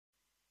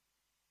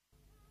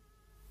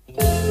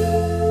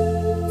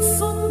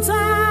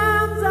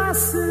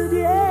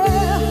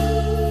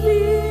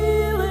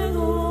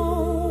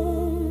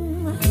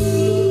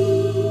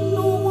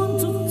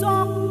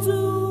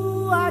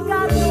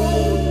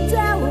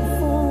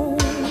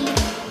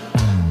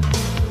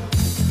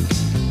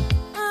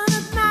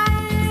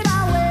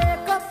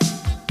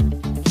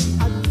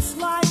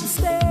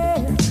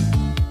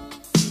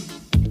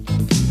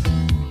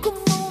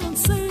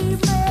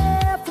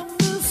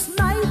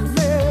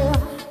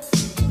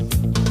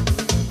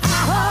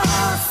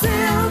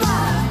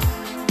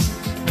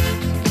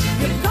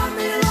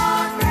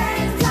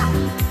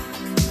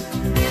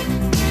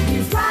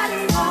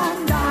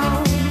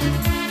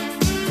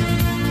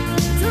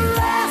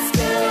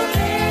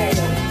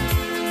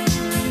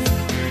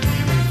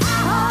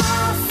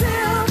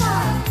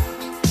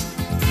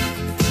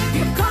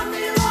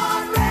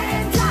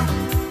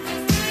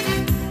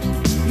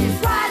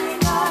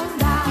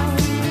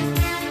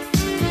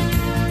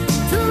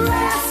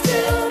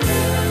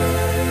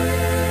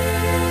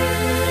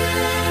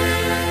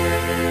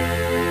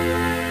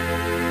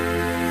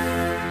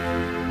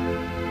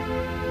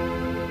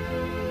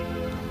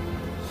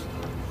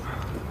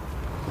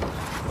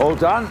all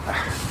done.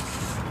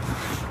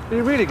 Are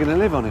you really going to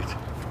live on it?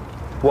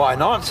 Why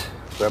not?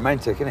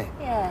 Romantic, isn't it?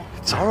 Yeah.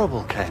 It's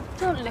horrible, Ken.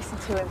 Don't listen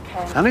to him,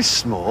 Ken. And it's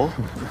small.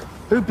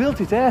 Who built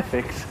it,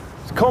 Airfix?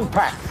 It's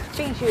compact.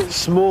 Bijou.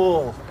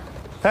 Small.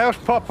 How's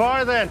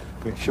Popeye then?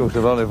 Bit short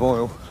of olive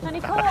oil.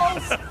 Any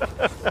calls?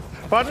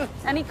 Pardon?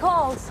 Any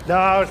calls?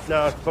 No,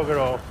 bugger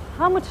all.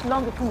 How much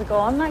longer can we go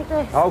on like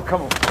this? Oh,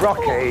 come on,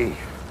 Rocky.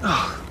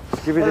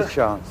 Let's give it a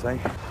chance, eh?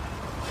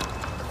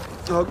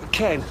 Oh,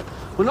 Ken,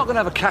 we're not going to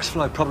have a cash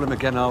flow problem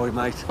again, are we,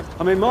 mate?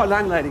 I mean, my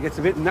landlady gets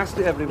a bit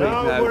nasty every week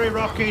now. Don't worry,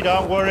 Rocky,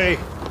 don't worry.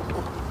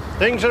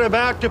 Things are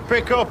about to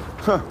pick up.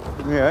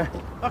 Yeah.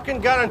 I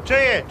can guarantee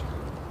it.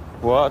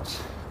 What?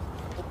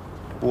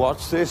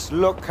 What's this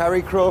look,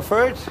 Harry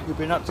Crawford? You've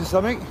been up to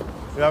something?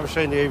 You haven't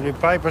seen the evening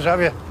papers,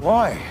 have you?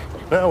 Why?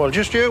 No, well,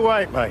 just you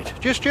wait, mate.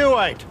 Just you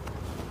wait.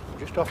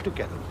 Just off to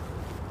get them.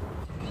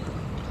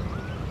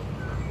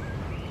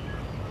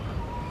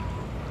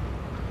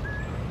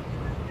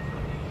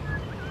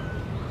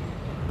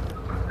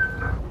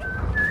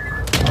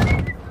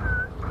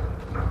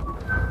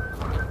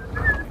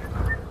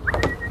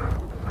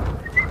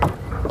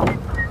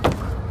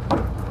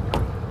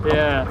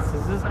 Yes,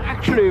 this is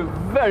actually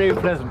very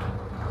pleasant.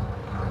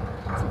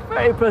 It's a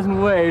very pleasant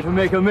way to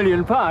make £1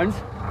 million.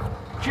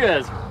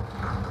 Cheers.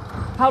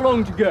 How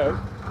long to go?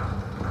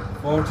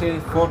 40,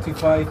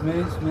 45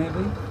 minutes,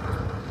 maybe.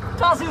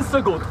 Das ist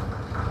so good.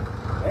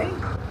 Hey?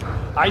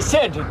 I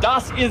said,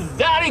 das is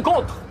very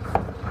good.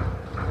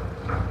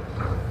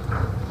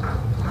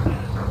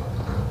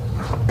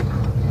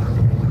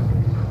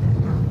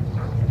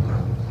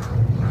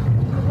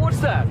 What's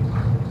that?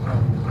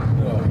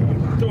 No,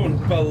 I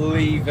don't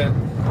believe it.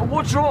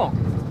 What's wrong?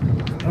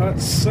 That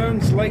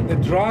sounds like the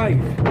drive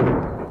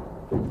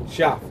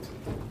shaft.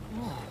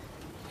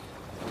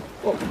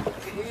 Well,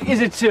 is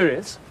it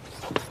serious?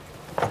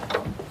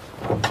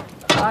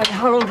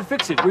 How long to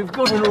fix it? We've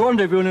got a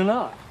rendezvous in an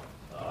hour.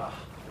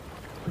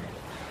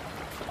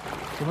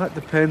 Well, that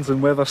depends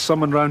on whether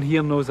someone round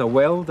here knows a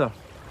welder.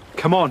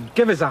 Come on,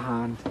 give us a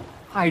hand.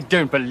 I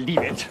don't believe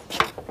it.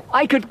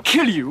 I could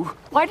kill you.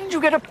 Why didn't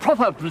you get a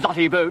proper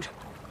bloody boat?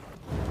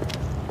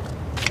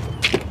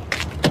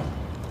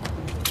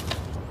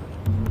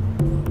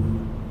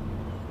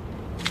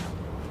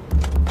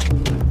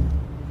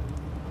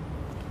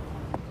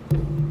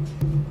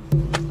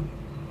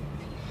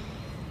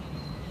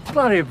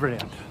 Bloody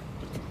brilliant.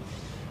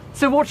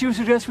 So what do you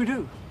suggest we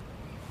do?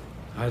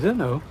 I don't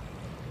know.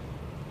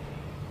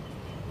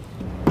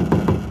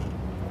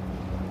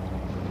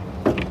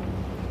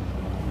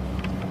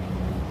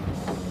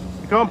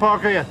 You can't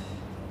park here.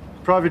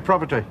 Private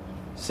property.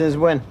 Since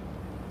when?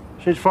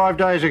 Since 5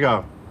 days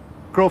ago.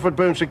 Crawford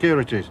Boon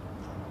Securities.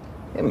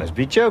 You must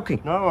be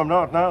joking. No, I'm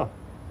not, no.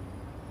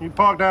 You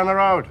park down the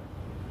road.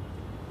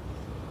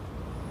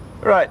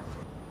 Right.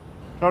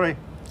 Sorry.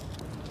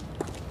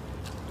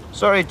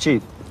 Sorry,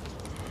 Chief.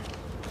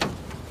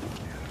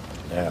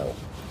 Now,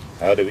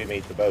 how do we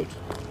meet the boat?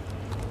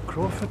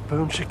 Crawford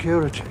Boon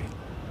Security.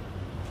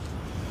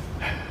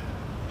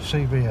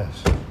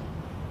 CBS.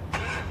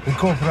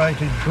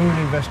 Incorporated Boon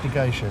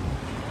Investigation.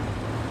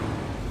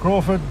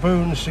 Crawford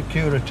Boon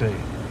Security.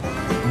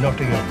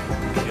 Nottingham.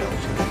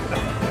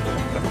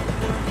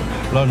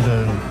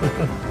 London.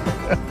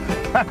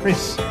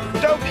 Paris.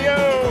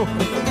 Tokyo!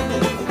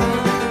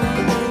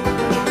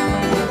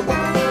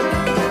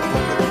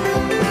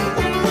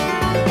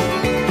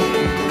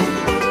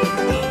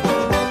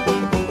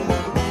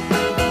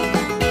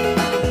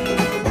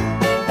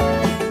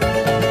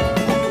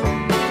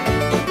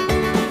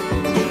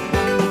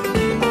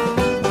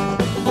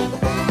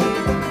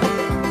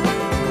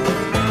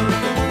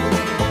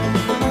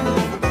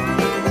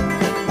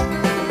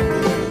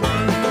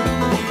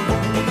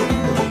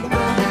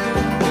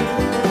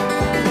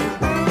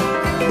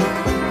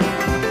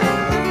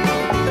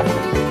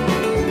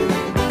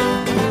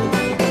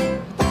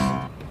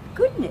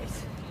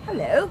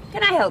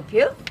 Help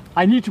you?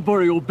 I need to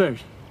borrow your boat.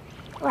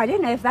 Oh, I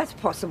don't know if that's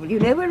possible. You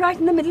know, we're right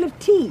in the middle of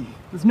tea.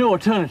 There's no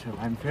alternative,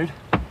 I'm afraid.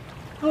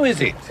 Who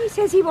is it? He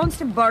says he wants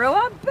to borrow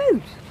our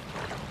boat.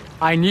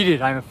 I need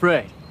it, I'm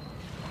afraid.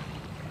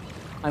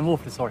 I'm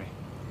awfully sorry.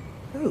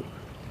 Oh.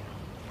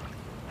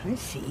 I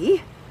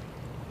see.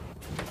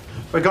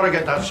 We've got to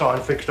get that sign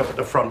fixed up at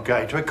the front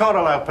gate. We can't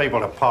allow people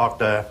to park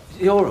there.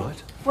 You all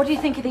right? What do you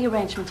think of the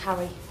arrangement,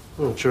 Harry?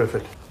 Oh,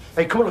 terrific.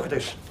 Hey, come and look at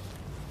this.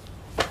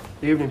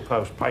 The Evening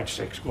Post, page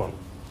 6. Go on.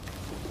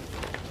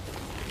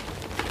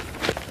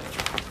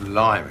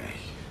 Blimey.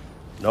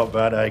 Not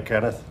bad, eh,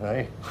 Kenneth,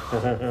 eh?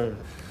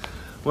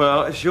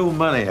 Well, it's your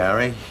money,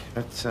 Harry,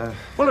 but,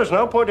 Well, there's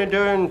no point in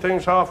doing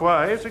things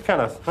halfway, is it,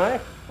 Kenneth, eh?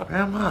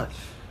 how much?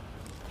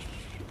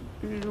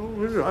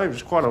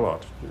 It's quite a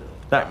lot.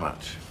 That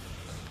much?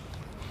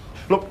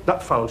 Look,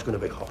 that phone's going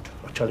to be hot,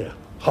 I tell you.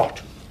 Hot.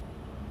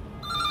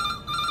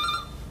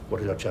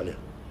 What did I tell you,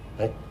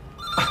 eh?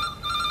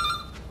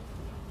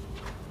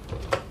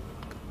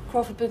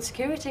 Crawford Boon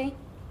Security.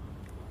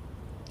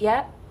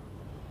 Yeah?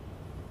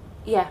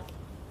 Yeah.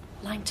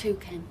 Line 2,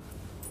 Ken.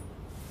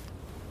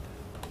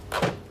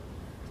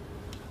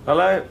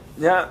 Hello?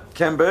 Yeah,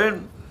 Ken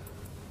Boon.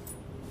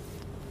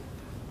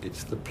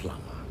 It's the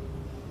plumber.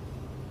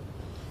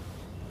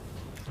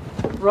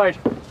 Right.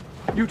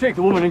 You take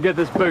the woman and get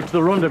this boat to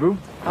the rendezvous.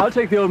 I'll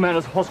take the old man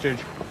as hostage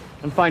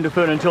and find a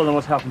phone and tell them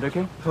what's happened,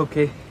 okay?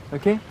 Okay.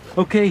 Okay?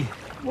 Okay.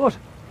 What?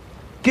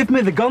 Give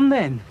me the gun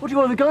then. What do you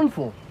want the gun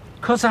for?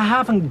 'Cause I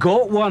haven't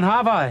got one,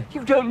 have I?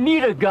 You don't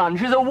need a gun.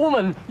 She's a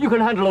woman. You can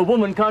handle a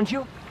woman, can't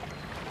you?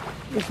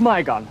 It's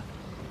my gun.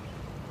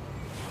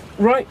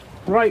 Right.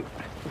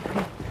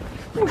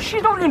 Oh,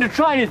 she's not going to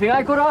try anything.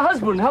 I got her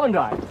husband, haven't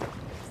I?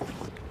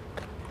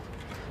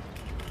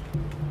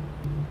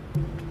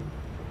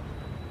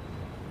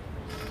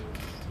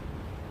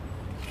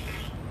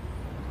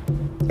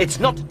 It's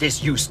not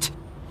disused.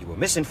 You were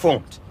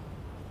misinformed.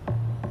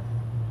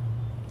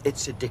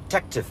 It's a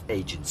detective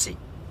agency.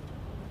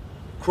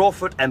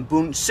 Crawford and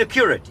Boon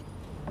Security.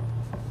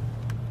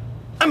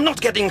 I'm not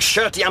getting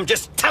shirty, I'm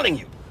just telling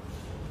you.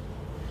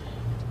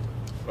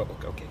 Oh,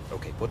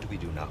 okay. What do we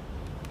do now?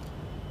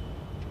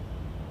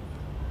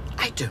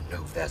 I don't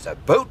know if there's a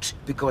boat,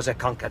 because I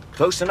can't get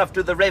close enough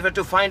to the river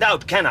to find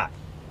out, can I?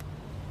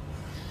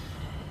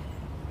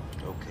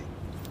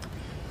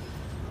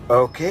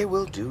 Okay,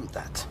 we'll do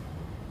that.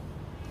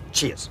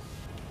 Cheers.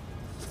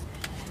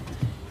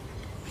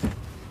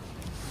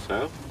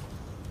 So?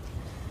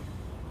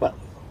 Well,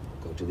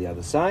 go to the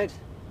other side,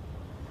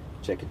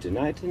 check it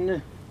tonight,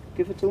 and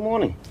give it till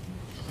morning.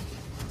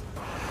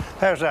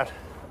 How's that?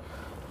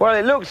 Well,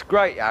 it looks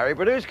great, Harry,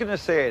 but who's going to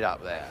see it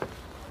up there?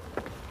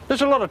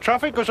 There's a lot of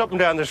traffic goes up and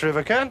down this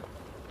river, Ken.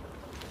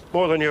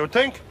 More than you would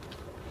think.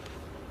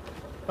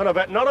 And I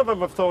bet none of them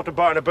have thought of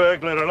buying a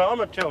burglar alarm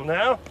until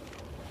now.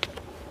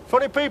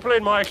 Funny people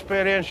in my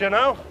experience, you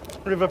know,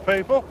 river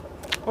people.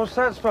 What's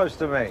that supposed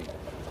to mean?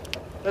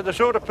 They're the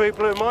sort of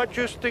people who might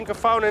just think of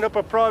phoning up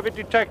a private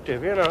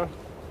detective, you know.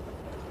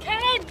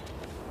 Ken!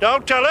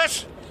 Don't tell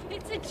us!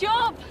 It's a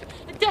job!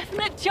 A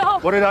definite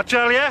job! What did I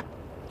tell you?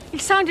 You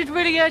sounded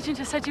really urgent.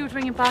 I said you would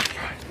ring him back.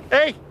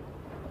 Hey,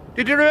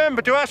 did you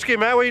remember to ask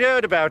him how he'd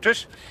heard about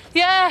us?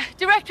 Yeah,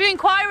 directory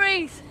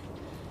inquiries.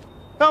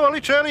 Oh, well,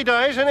 it's early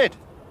days, isn't it?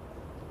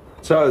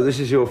 So, this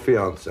is your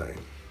fiancée?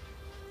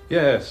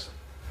 Yes.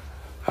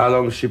 How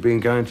long has she been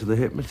going to the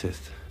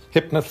hypnotist?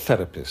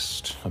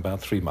 Hypnotherapist,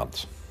 about 3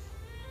 months.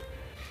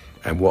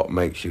 And what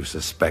makes you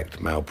suspect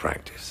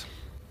malpractice?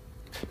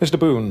 Mr.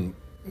 Boone,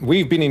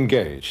 we've been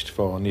engaged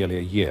for nearly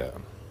a year.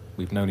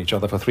 We've known each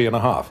other for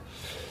 3.5.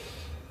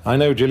 I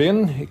know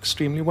Gillian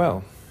extremely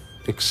well.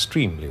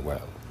 Extremely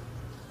well.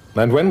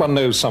 And when one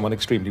knows someone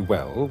extremely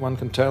well, one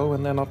can tell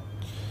when they're not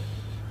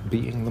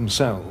being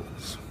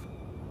themselves.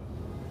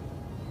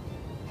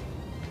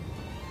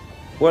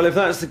 Well, if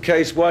that's the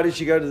case, why did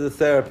she go to the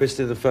therapist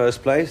in the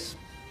first place?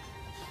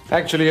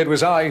 Actually, it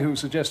was I who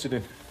suggested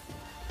it.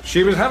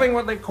 She was having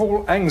what they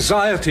call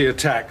anxiety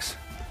attacks.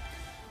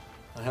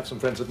 I have some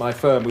friends at my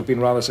firm who've been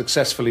rather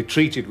successfully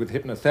treated with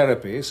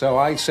hypnotherapy, so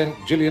I sent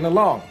Gillian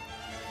along.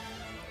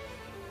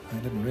 I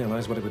didn't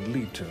realize what it would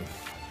lead to.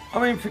 I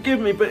mean, forgive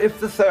me, but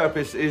if the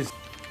therapist is,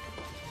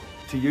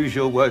 to use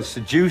your words,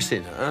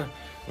 seducing her,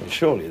 well,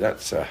 surely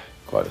that's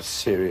quite a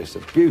serious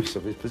abuse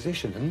of his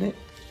position, isn't it?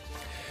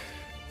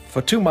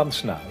 For 2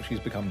 months now,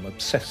 she's become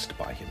obsessed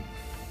by him.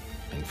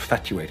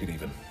 Infatuated,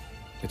 even.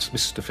 It's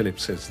Mr.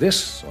 Phillips says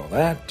this or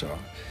that, or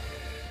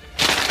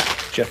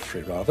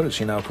Geoffrey, rather, as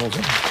she now calls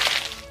him.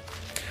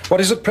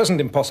 What is at present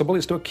impossible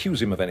is to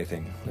accuse him of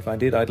anything. If I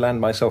did, I'd land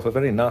myself a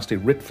very nasty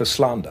writ for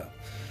slander.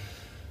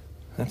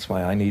 That's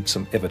why I need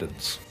some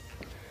evidence.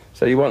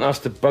 So you want us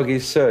to bug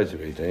his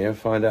surgery, do you?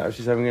 Find out if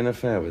she's having an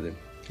affair with him?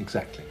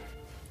 Exactly.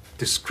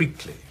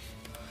 Discreetly.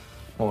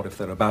 Or if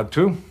they're about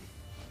to.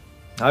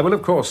 I will,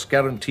 of course,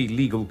 guarantee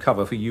legal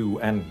cover for you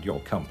and your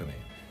company.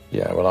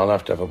 Yeah, well, I'll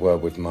have to have a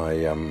word with my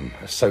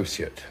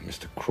associate,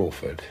 Mr.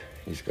 Crawford.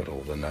 He's got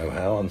all the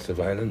know-how on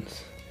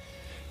surveillance.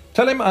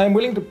 Tell him I'm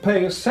willing to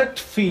pay a set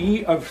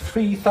fee of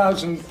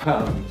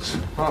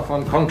 £3,000. Half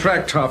on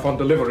contract, half on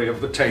delivery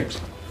of the tapes.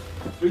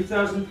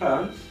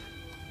 £3,000?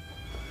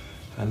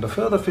 And a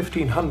further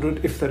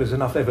 £1,500 if there is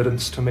enough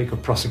evidence to make a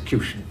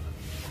prosecution.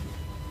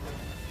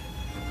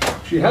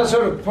 She has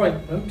her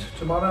appointment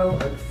tomorrow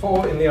at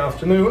 4 in the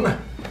afternoon,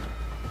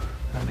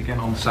 and again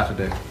on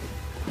Saturday.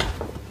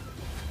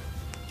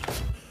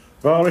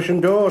 Varnish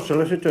and door,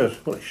 solicitors.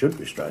 Well, it should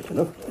be straight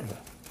enough.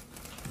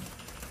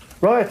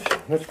 Right,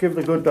 let's give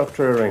the good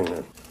doctor a ring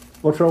then.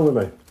 What's wrong with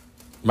me?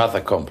 Mother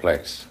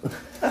complex.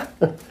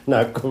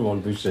 No, come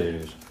on, be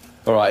serious.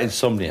 All right,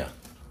 insomnia.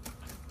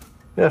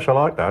 Yes, I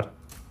like that.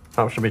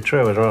 That should be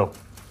true as well.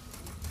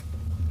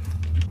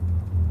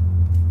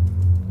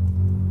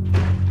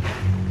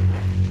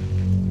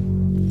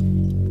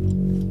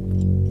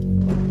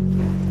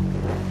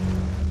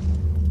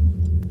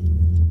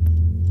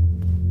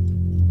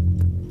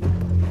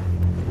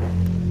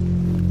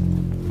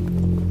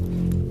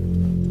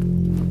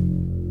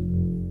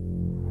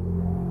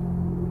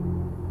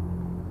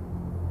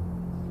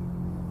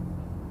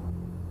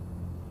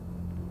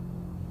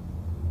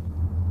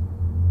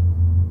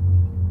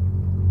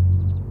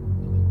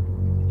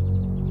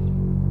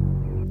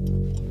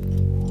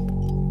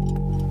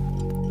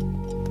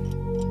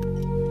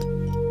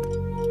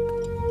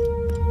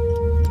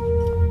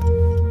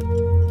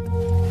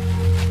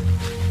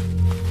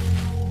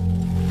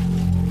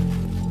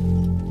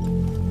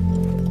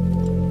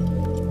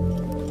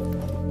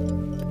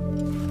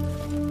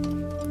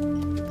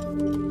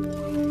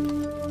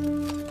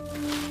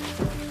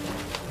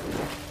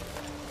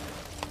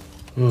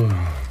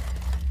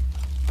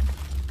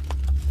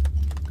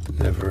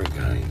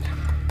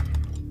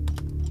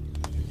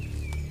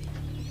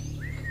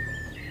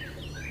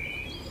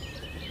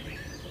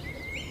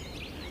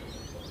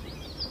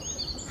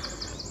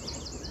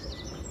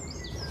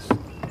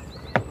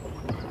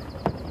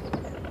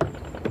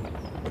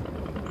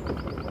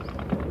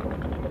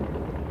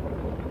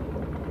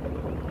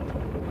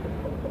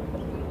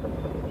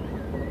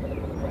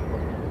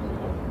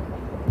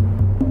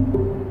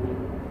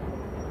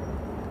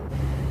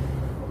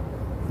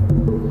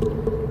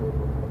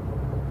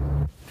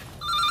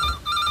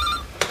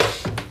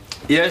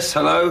 Yes,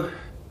 hello?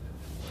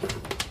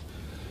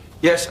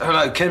 Yes,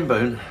 hello, Ken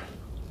Boon.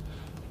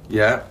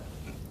 Yeah.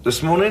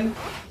 This morning?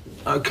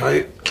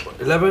 OK.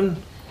 11?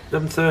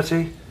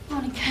 11:30?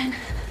 Morning, Ken.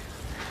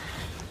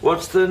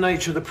 What's the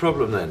nature of the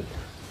problem, then?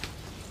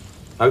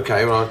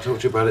 OK, well, I'll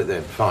talk to you about it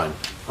then. Fine.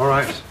 All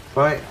right.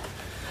 Bye.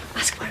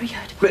 Ask where he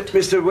heard. But,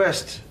 Mr.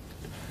 West,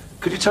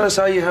 could you tell us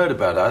how you heard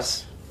about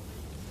us?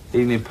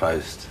 Evening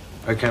Post.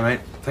 OK,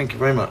 mate. Thank you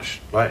very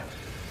much. Bye.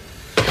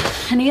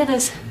 Any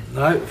others?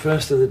 No,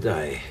 first of the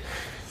day.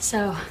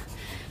 So,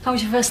 how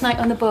was your first night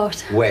on the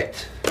boat?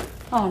 Wet.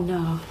 Oh,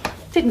 no.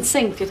 Didn't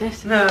sink, did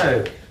it?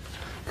 No.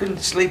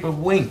 Couldn't sleep a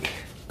wink.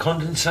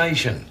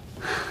 Condensation.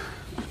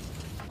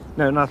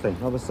 No, nothing.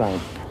 Not the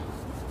same.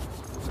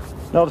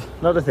 Not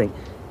a thing.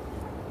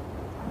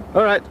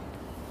 All right.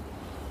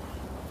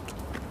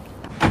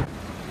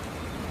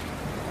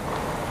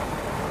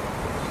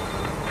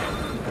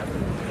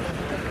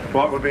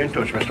 Right, we'll be in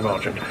touch, Mr.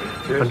 Marchant.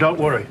 And don't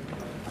worry.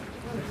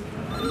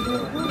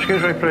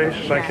 Excuse me, please.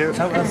 Thank you.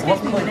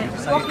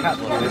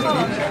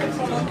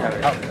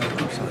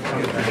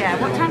 Yeah,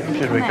 what time can you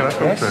Excuse me, can I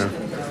come through?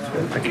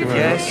 Thank you very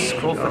Yes,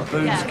 Crawford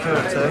Boon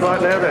Security. much.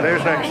 Right now then,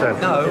 who's next then?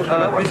 No,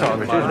 what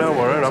time it is, no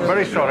worry. I'm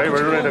very sorry,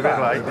 we're running a bit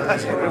late.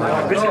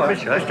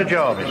 Mr.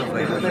 Jarvis.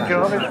 Mr.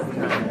 Jarvis?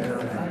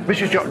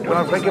 Mrs. Jarvis, I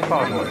beg your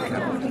pardon.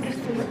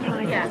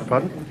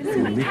 Pardon?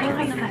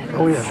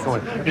 Oh, yes,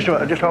 fine.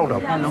 Just hold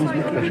on.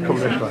 Let's come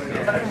this way.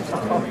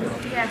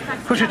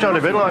 Because it's only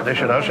been like this,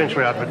 you know, since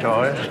we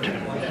advertised.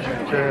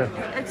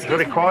 It's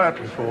very quiet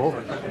before.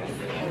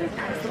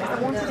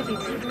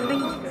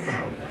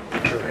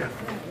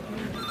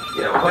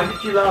 Yeah, when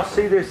did you last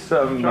see this,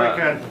 Sorry,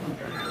 Ken.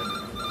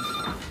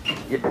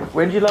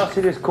 When did you last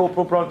see this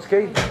Corporal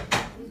Bronski?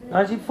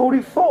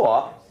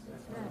 1944?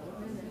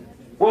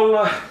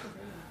 Well,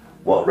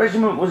 what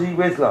regiment was he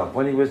with, love,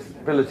 when he was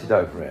billeted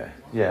over here?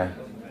 Yeah.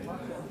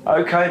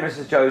 OK,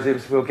 Mrs.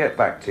 Josephs, we'll get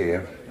back to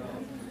you.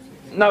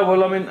 No,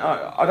 well, I mean,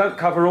 I don't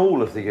cover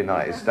all of the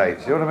United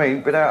States, you know what I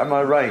mean? Bit out of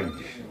my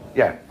range.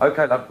 Yeah,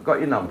 OK, love, I've got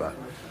your number.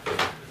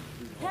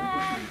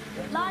 Ken,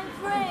 line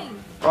 3.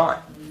 Right.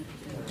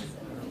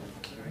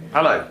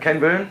 Hello, Ken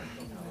Boon?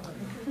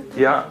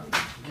 Yeah.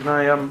 Can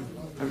I, have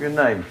your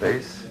name,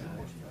 please?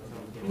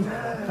 You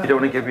don't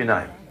want to give your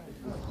name?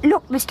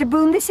 Look, Mr.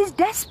 Boon, this is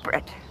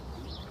desperate.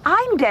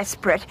 I'm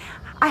desperate.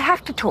 I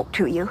have to talk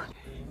to you.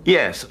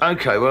 Yes,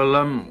 OK, well,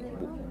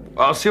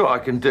 I'll see what I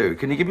can do.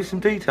 Can you give me some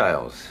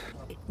details?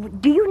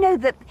 Do you know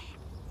that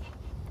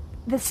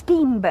the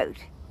steamboat?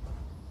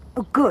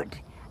 Oh, good.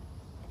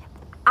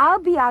 I'll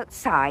be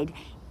outside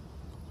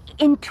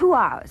in 2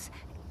 hours.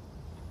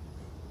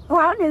 Oh,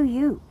 I'll know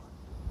you.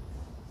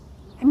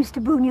 And Mr.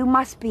 Boon, you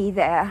must be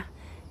there.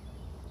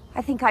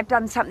 I think I've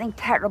done something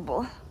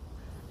terrible.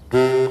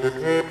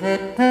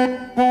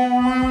 Mr.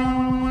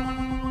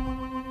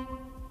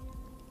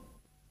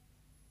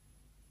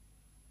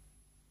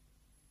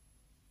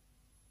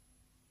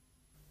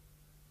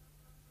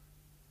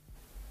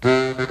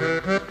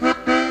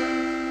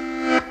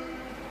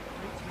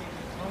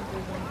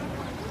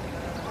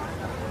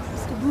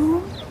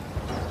 Boon?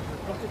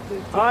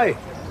 Hi.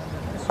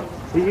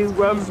 Are you,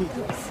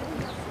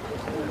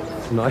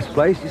 It's a nice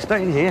place. You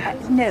staying here?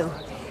 No.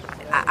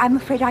 I'm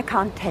afraid I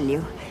can't tell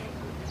you.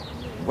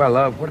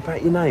 Well, what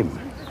about your name?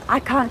 I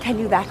can't tell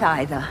you that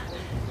either.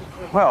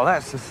 Well,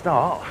 that's the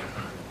start.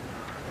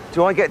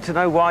 Do I get to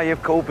know why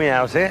you've called me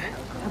out here?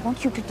 I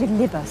want you to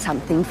deliver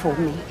something for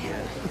me.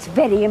 It's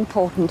very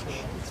important.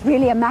 It's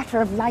really a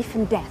matter of life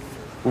and death.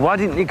 Why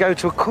didn't you go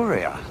to a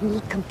courier? I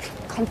need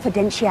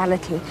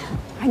confidentiality.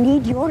 I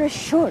need your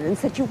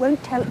assurance that you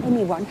won't tell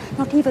anyone,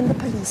 not even the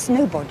police,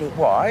 nobody.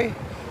 Why?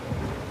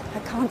 I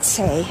can't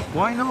say.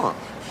 Why not?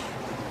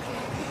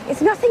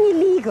 It's nothing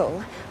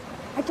illegal.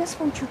 I just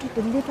want you to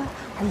deliver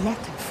a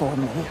letter for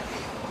me.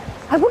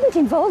 I wouldn't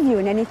involve you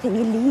in anything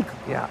illegal.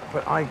 Yeah,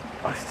 but I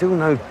still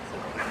know...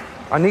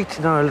 I need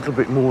to know a little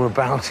bit more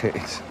about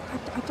it.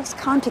 I just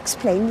can't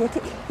explain yet.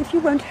 If you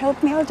won't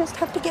help me, I'll just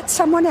have to get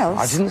someone else.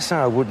 I didn't say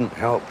I wouldn't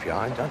help you.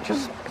 I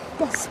just... I'm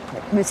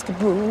desperate, Mr.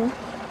 Boon.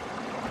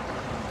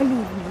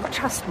 Believe me,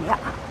 trust me.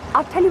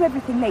 I'll tell you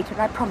everything later,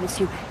 I promise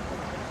you.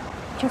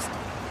 Just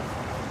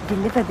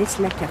deliver this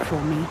letter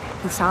for me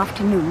this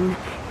afternoon,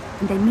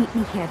 and then meet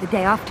me here the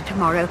day after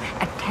tomorrow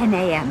at 10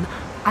 a.m.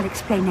 I'll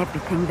explain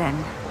everything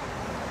then.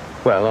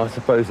 Well, I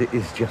suppose it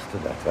is just a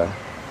letter.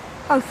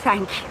 Oh,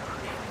 thank you.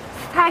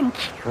 Thank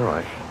you. All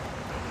right.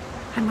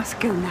 I must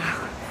go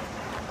now.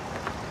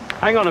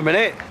 Hang on a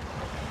minute.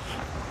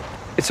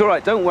 It's all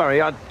right, don't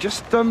worry. I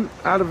just,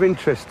 out of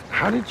interest,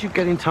 how did you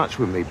get in touch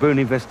with me? Boon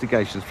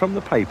Investigations, from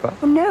the paper?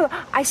 Oh, no,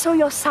 I saw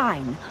your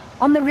sign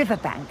on the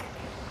riverbank.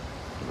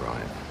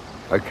 Right.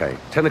 OK,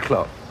 10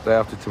 o'clock, day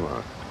after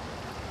tomorrow.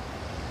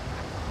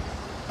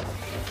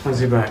 How's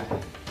he back?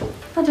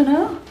 I don't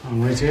know.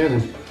 I'm ready to hear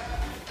them.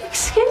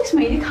 Excuse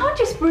me, you can't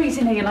just breeze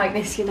in here like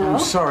this, you know. I'm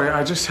sorry,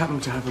 I just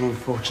happened to have an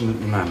unfortunate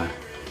manner.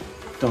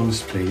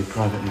 Don's plea,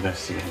 private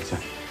investigator.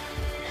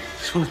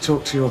 Just want to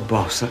talk to your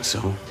boss, that's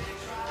all.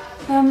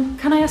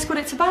 Can I ask what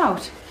it's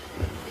about?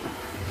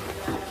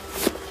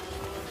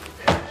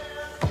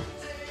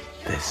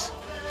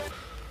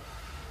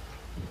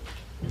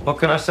 What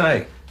can I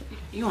say?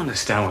 You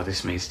understand what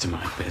this means to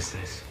my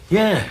business?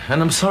 Yeah, and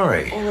I'm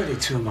sorry. Already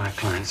 2 of my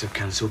clients have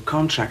cancelled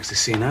contracts to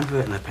see an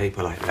advert in the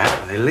paper like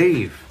that, and they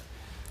leave.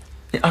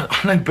 Yeah,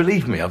 no,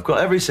 believe me, I've got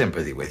every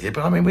sympathy with you,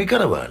 but I mean, we've got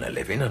to earn a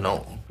living and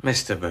all.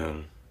 Mr.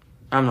 Boon,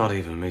 I'm not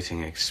even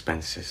meeting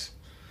expenses.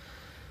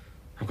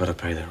 I've got to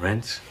pay the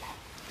rent.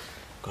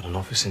 I've got an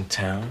office in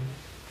town,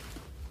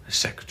 a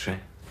secretary.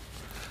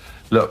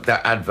 Look,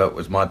 that advert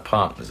was my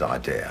partner's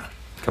idea.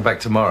 Come back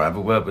tomorrow, have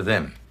a word with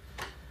him.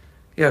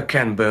 You're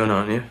Ken Boon,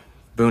 aren't you?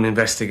 Boon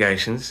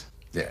Investigations?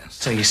 Yes.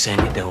 So you're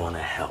saying you don't want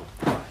to help?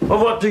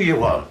 Well, what do you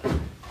want?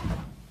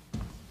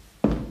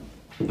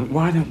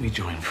 Why don't we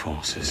join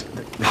forces?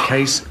 The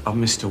case of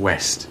Mr.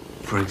 West,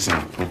 for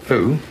example.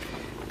 Who?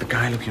 The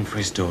guy looking for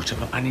his daughter.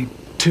 But I need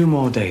 2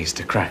 more days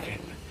to crack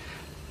it.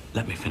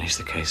 Let me finish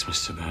the case,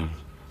 Mr. Boon.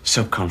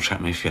 Subcontract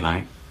me if you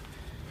like.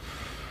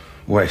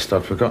 West,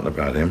 I'd forgotten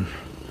about him.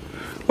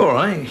 All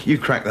right, you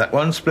crack that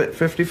one, split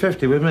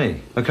 50-50 with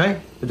me.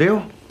 Okay? The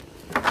deal?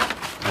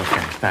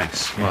 Okay,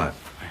 thanks. Right.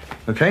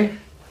 Okay?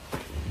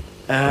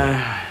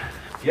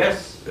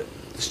 Yes?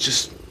 There's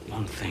just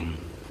one thing.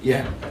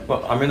 Yeah.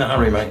 Well, I'm in a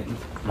hurry, mate.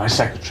 My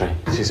secretary.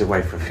 She's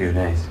away for a few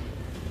days.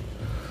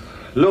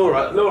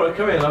 Laura,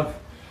 come here, love.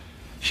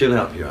 She'll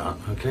help you out,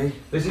 okay?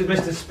 This is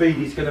Mr. Speed.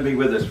 He's going to be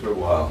with us for a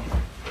while.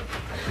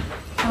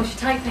 How's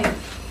your typing?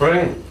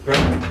 Brilliant. Great.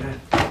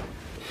 Yeah.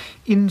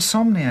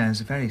 Insomnia is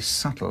a very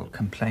subtle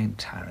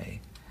complaint,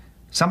 Harry.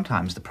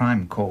 Sometimes the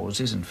prime cause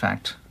is, in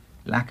fact,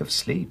 lack of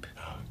sleep.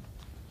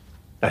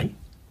 Hey?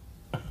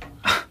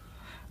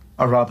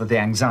 Or rather, the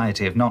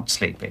anxiety of not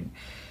sleeping.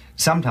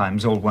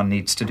 Sometimes all one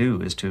needs to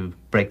do is to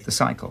break the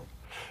cycle.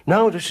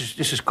 No, this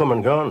is come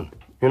and gone.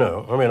 You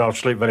know, I mean, I'll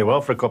sleep very well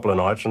for a couple of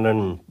nights and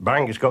then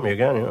bang, it's got me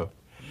again, you know.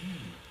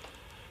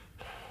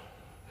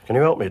 Can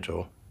you help me at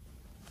all?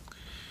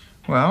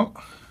 Well,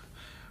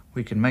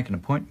 we can make an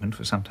appointment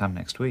for sometime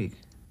next week.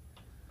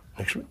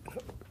 Next week?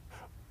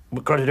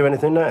 But can't you do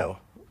anything now?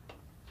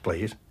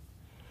 Please?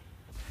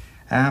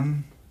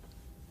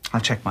 I'll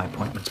check my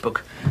appointments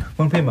book.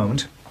 Won't be a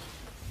moment.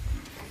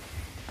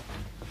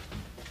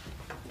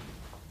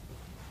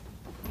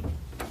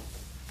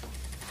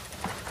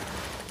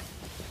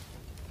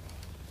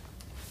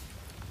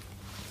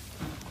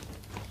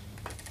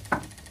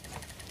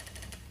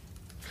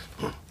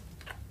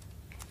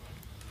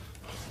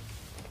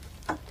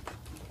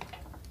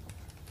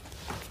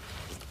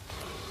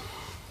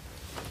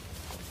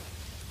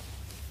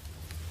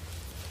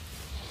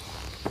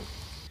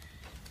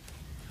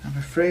 I'm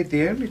afraid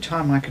the only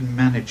time I can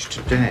manage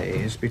today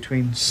is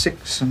between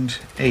 6 and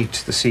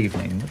 8 this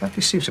evening. Would that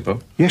be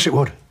suitable? Yes, it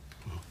would.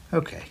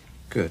 OK,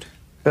 good.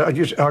 I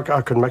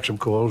can make some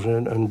calls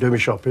and do my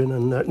shopping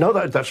and... no,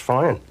 that's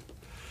fine.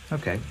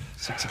 OK,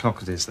 6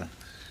 o'clock it is then.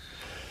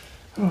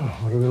 Oh,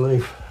 what a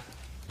relief.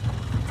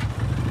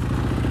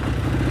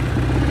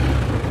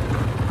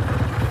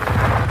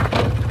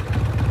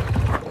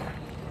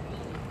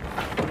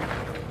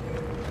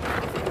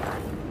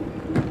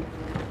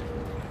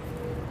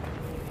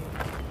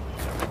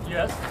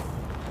 Yes?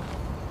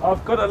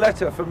 I've got a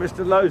letter from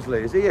Mr.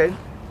 Loseley. Is he in?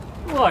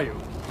 Who are you?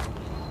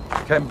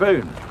 Ken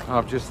Boon.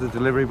 I'm just the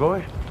delivery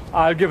boy.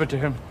 I'll give it to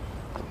him.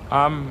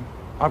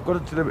 I've got to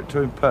deliver it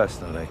to him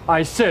personally.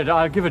 I said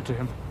I'll give it to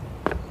him.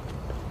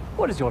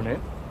 What is your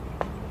name?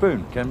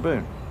 Boon, Ken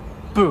Boon.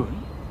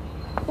 Boon?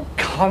 Oh,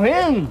 come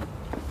in!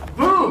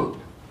 Boon!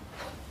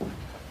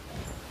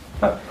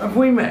 Have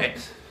we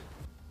met?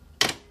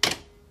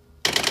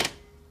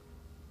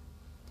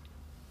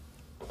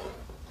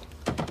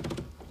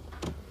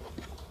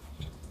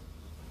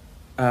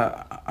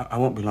 I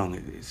won't be long.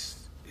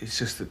 It's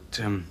just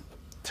that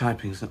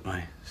typing's not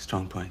my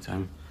strong point.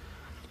 I'm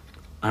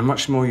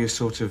much more your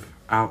sort of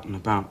out and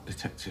about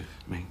detective,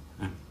 me.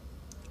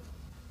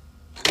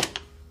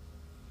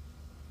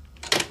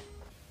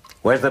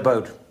 Where's the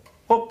boat?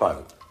 What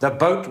boat? The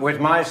boat with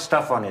my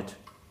stuff on it.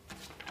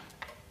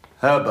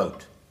 Her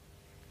boat.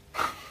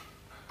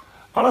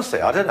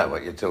 Honestly, I don't know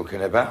what you're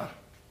talking about.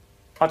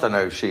 I don't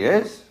know who she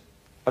is.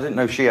 I didn't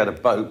know she had a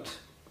boat.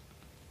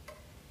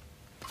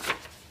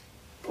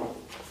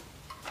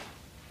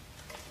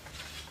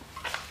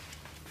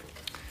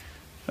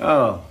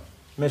 Oh,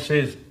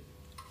 Mrs.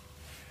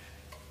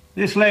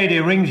 This lady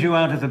rings you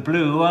out of the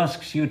blue,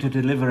 asks you to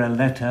deliver a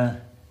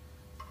letter,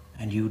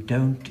 and you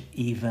don't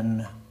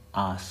even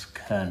ask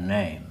her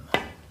name.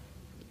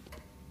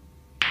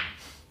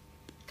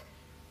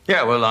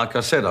 Yeah, well, like I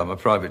said, I'm a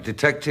private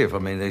detective. I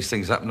mean, these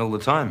things happen all the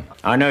time.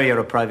 I know you're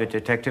a private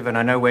detective, and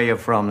I know where you're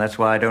from. That's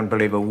why I don't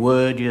believe a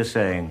word you're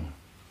saying.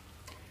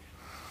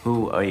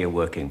 Who are you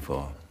working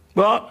for?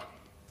 What?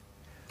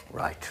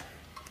 Right.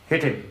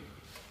 Hit him.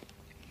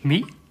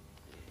 Me?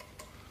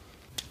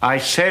 I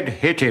said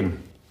hit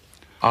him.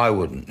 I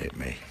wouldn't hit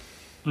me.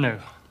 No.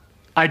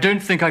 I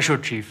don't think I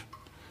should, Chief.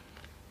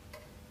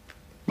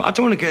 I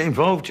don't want to get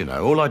involved, you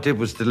know. All I did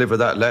was deliver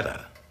that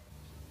letter.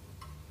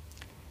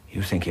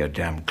 You think you're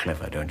damn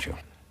clever, don't you?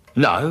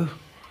 No.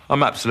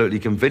 I'm absolutely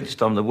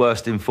convinced I'm the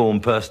worst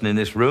informed person in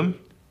this room.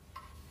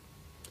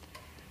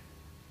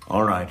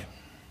 All right.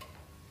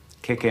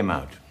 Kick him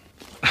out.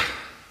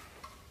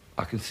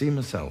 I can see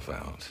myself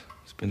out.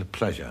 It's been a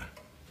pleasure.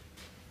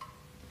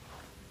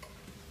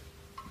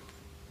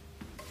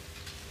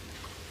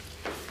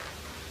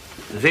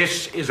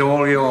 This is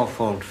all your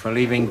fault for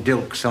leaving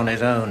Dilks on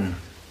his own.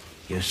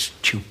 You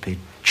stupid,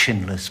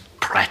 chinless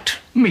prat.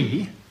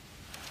 Me?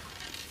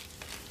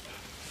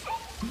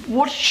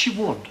 What does she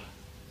want?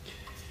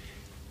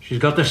 She's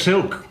got the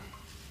silk.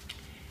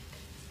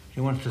 She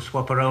wants to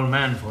swap her old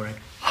man for it.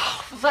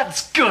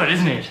 That's good,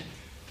 isn't it?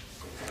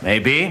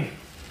 Maybe.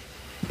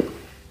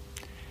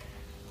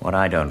 What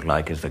I don't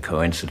like is the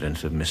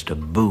coincidence of Mr.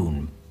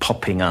 Boon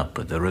popping up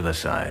at the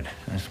riverside.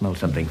 I smell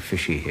something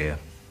fishy here.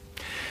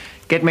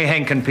 Get me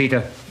Henk and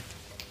Peter.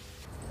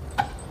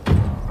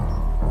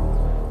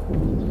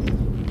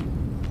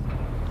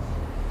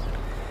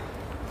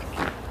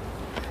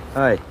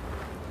 Hi.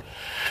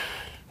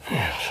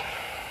 Yes.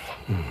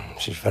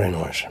 She's very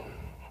nice.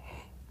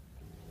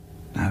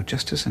 Now,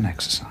 just as an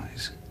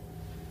exercise,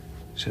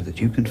 so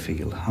that you can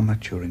feel how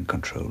much you're in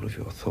control of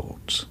your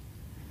thoughts,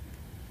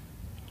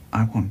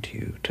 I want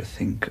you to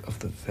think of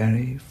the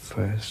very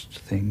first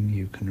thing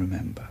you can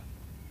remember.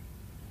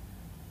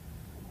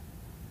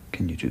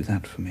 Can you do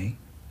that for me?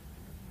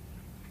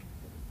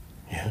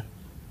 Yeah.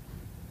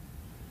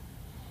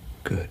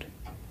 Good.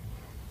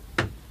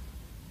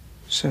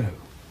 So,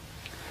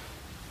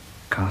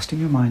 casting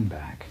your mind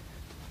back,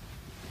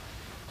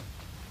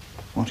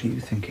 what are you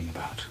thinking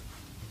about?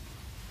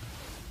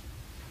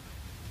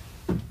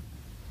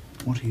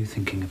 What are you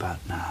thinking about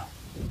now?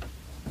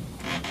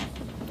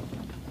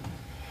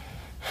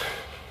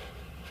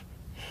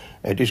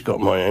 Eddie's got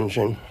my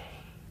engine.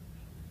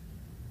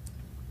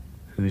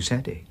 Who's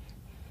Eddie?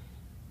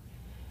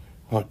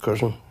 My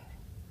cousin.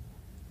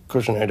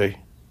 Cousin Eddie.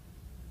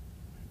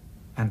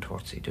 And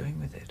what's he doing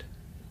with it?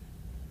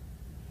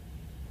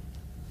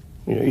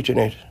 He's eating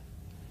it.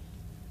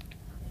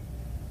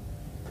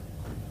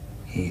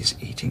 He's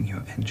eating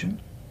your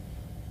engine?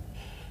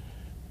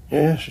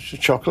 Yes, it's a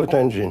chocolate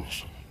engine.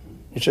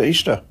 It's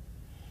Easter.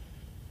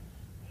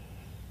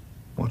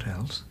 What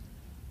else?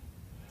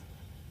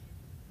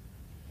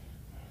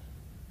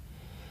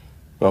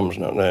 Mum's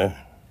not there.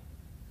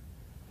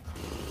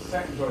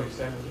 Second Johnny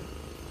Sam, is it?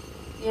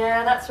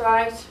 Yeah, that's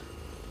right.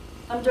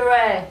 Under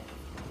A.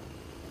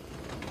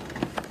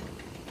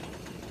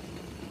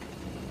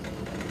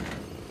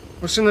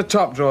 What's in the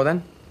top drawer,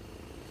 then?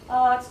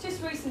 Oh, it's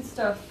just recent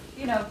stuff.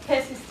 You know,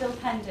 case is still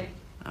pending.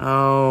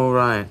 Oh,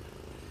 right.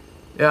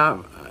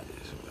 Yeah,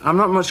 I'm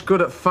not much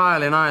good at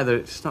filing either.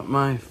 It's not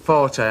my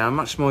forte. I'm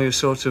much more your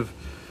sort of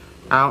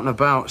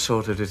out-and-about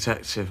sort of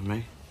detective,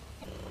 me.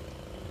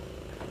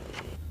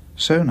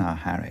 So now,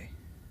 Harry,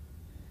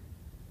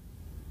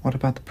 what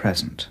about the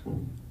present?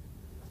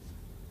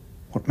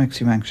 What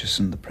makes you anxious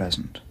in the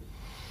present?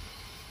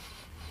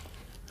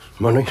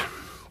 Money.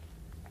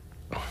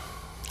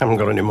 Haven't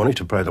got any money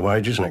to pay the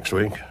wages next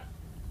week.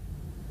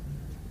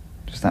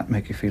 Does that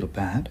make you feel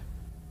bad?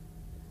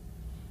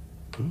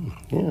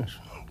 Yes,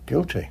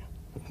 guilty.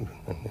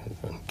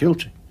 I'm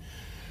guilty.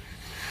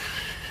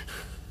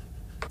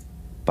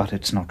 But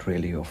it's not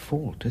really your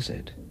fault, is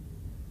it?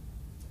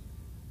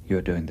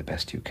 You're doing the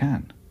best you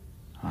can,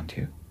 aren't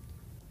you?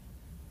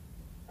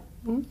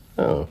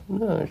 No,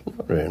 it's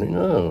not really,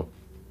 no.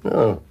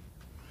 No.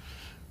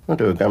 I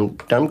do a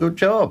damn good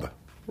job.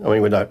 I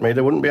mean, without me,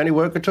 there wouldn't be any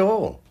work at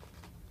all.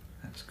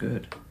 That's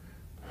good.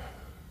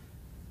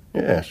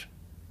 Yes.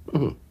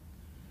 Mhm.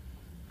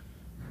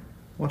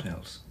 What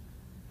else?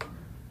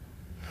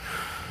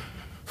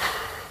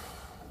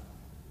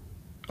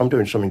 I'm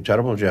doing something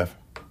terrible, Jeff.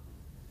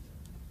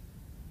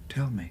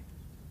 Tell me.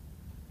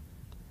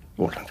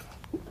 What?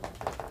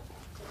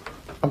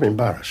 I'm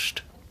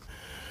embarrassed.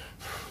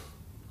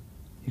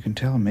 You can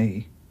tell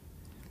me.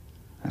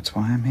 That's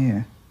why I'm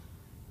here.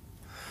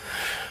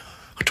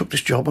 I took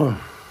this job on.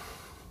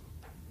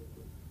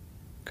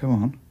 Go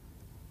on.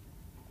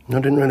 I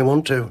didn't really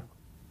want to.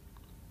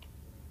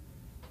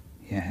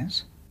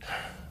 Yes?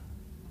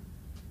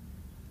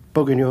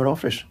 Bug in your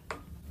office.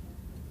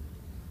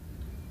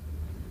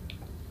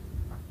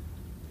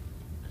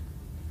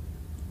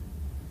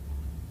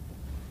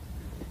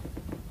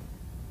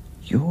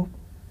 You're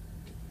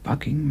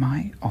bugging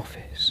my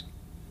office.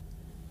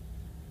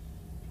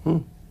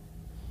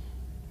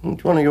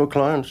 It's one of your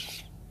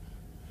clients.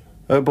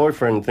 Her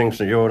boyfriend thinks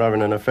that you're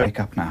having an affair. Wake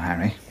up now,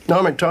 Harry. No,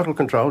 I'm in total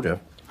control, Jeff.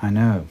 I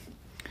know.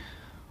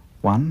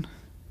 1,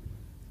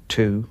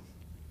 2,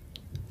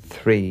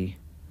 3.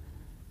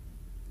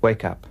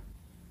 Wake up.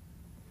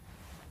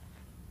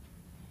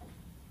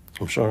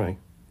 I'm sorry.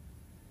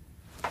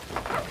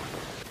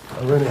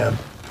 I really am.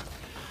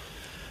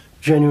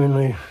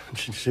 Genuinely and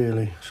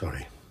sincerely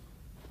sorry.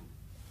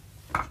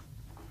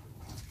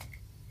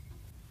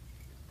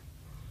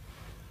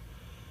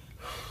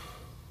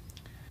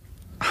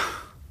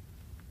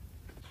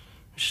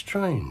 It's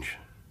strange.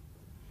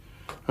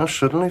 I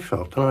suddenly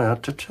felt that I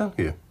had to tell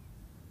you.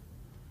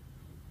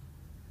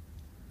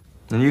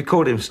 And you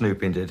caught him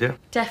snooping, did you?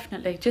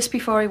 Definitely, just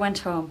before he went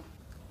home.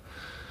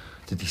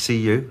 Did he see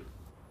you?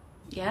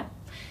 Yeah.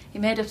 He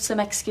made up some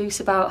excuse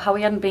about how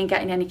he hadn't been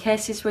getting any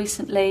cases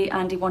recently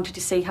and he wanted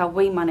to see how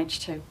we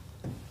managed to.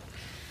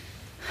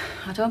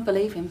 I don't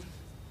believe him.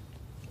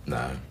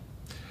 No.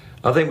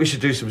 I think we should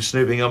do some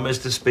snooping on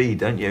Mr. Speed,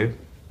 don't you?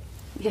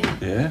 Yeah.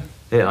 Yeah?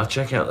 Yeah, I'll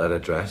check out that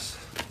address.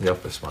 The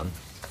office one.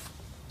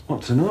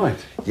 What, tonight?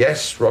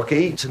 Yes,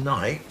 Rocky,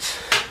 tonight.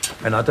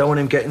 And I don't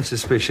want him getting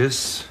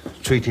suspicious.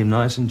 Treat him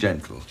nice and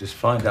gentle. Just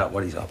find out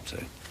what he's up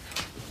to.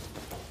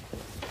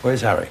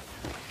 Where's Harry?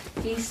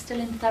 He's still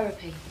in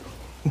therapy.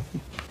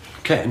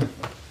 Ken,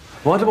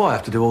 why do I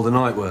have to do all the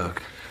night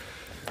work?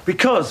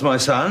 Because, my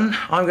son,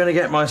 I'm going to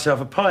get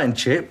myself a pie and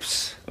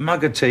chips, a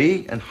mug of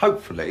tea, and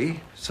hopefully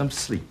some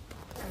sleep.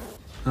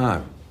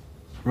 Oh,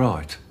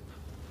 right.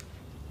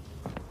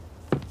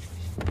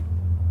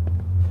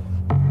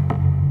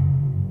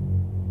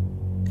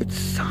 It's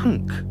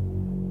sunk.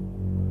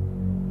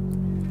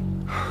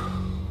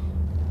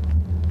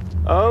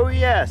 Oh,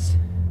 yes.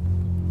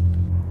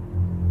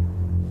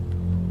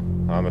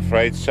 I'm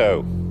afraid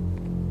so.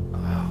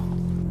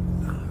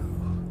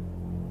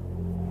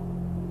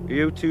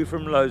 You two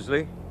from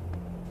Loseley?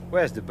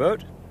 Where's the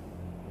boat?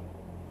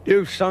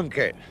 You sunk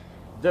it.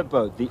 The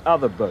boat, the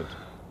other boat.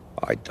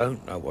 I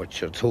don't know what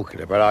you're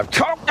talking about.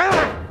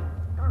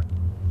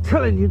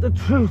 Telling you the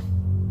truth.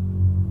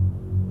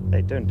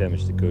 Hey, don't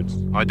damage the goods.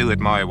 I do it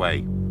my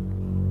way.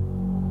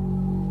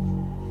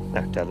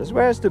 Now tell us,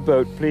 where's the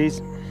boat,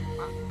 please?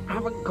 I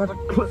haven't got a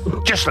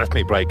clue. Just let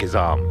me break his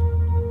arm.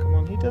 Come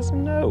on, he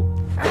doesn't know.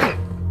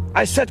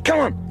 I said, come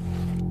on!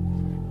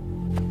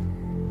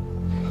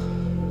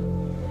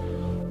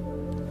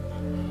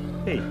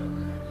 Hey,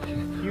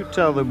 you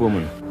tell the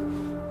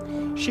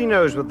woman. She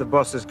knows what the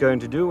boss is going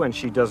to do when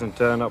she doesn't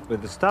turn up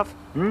with the stuff,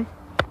 hmm?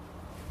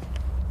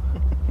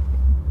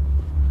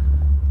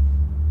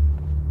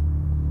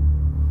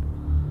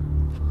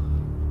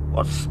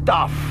 What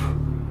stuff?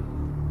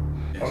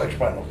 I'll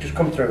explain. Look, just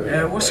come through.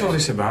 Yeah, what's all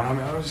this about? I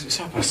mean, it's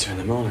 2:30 in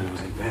the morning. I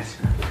was in bed.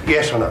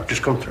 Yes, I know.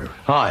 Just come through.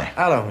 Hi.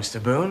 Hello, Mr.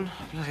 Boon.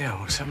 Bloody hell,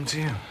 what's happened to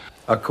you?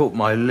 I caught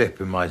my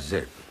lip in my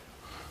zip.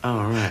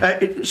 Oh,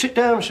 right. Sit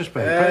down, Mr.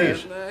 Speed,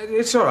 please.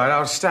 It's all right,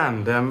 I'll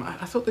stand.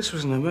 I thought this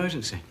was an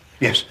emergency.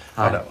 Yes,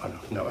 I know.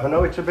 No, I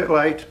know it's a bit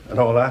late and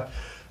all that,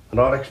 and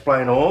I'll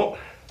explain all.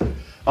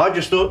 I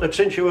just thought that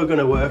since you were going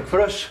to work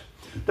for us,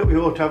 that we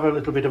ought to have a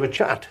little bit of a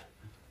chat.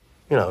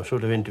 You know,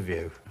 sort of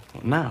interview.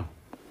 What now?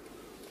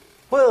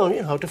 Well,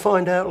 you know, to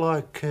find out,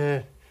 like,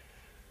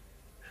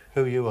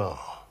 who you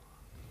are.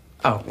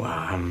 Oh, well,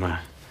 I'm,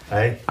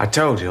 Hey? I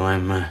told you,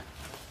 I'm,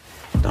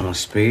 Donald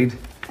Speed.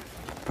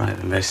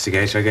 Private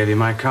investigator. I gave you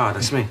my card,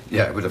 that's me.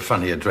 Yeah, with a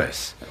funny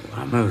address.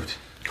 I moved.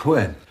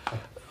 When?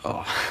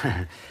 Oh,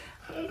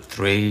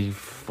 3,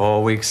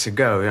 4 weeks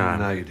ago, yeah.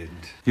 No, you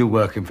didn't. You're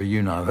working for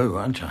you-know-who,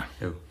 aren't you?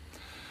 Who?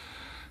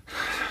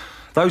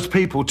 Those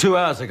people 2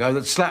 hours ago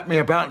that slapped me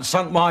about and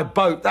sunk my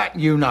boat, that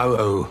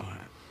you-know-who.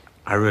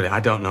 I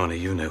don't know any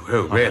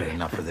you-know-who, really.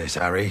 Enough of this,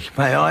 Harry.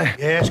 May I?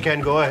 Yes,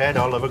 Ken, go ahead.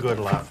 I'll have a good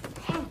laugh.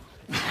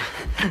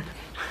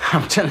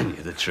 I'm telling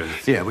you the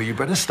truth. Yeah, well, you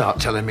better start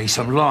telling me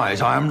some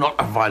lies. I am not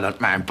a violent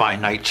man by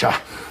nature.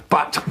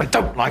 But I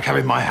don't like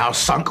having my house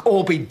sunk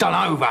or be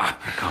done over.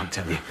 I can't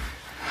tell you.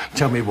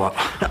 Tell me what?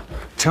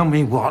 Tell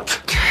me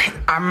what?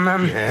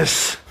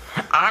 Yes.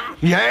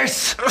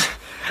 Yes?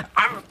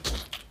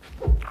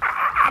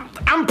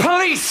 I'm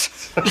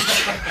police!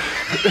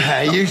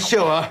 Are you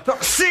sure?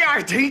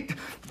 CID!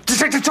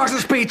 Detective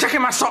Sergeant Speed,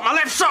 checking my sock, my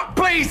left sock,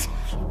 please!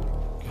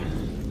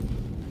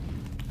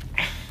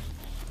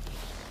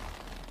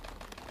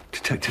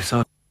 Detective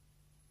Sergeant.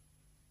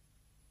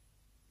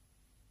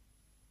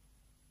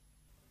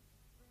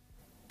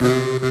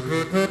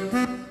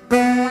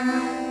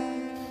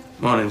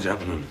 Morning,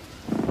 gentlemen.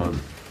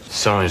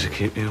 Sorry to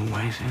keep you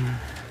waiting.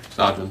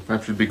 Sergeant,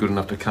 perhaps you'd be good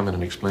enough to come in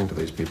and explain to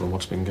these people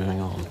what's been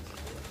going on.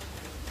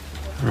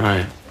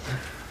 Right.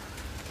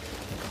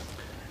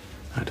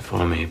 Right to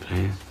follow me,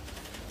 please.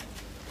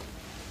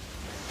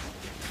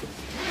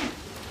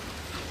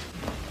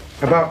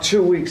 About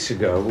 2 weeks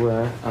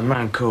ago, a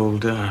man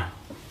called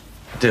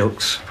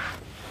Dilks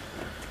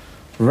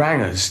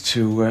rang us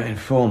to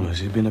inform us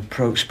he'd been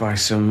approached by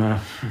some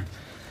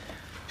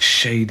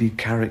shady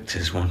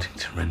characters wanting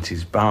to rent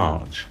his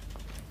barge.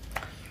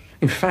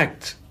 In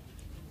fact,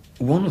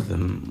 one of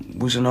them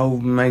was an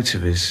old mate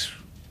of his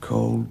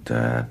called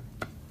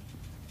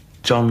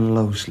John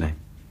Loseley.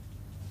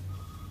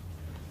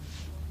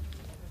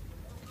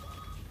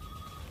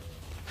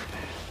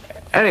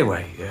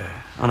 Anyway,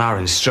 on our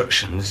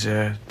instructions,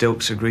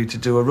 Dilks agreed to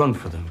do a run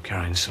for them,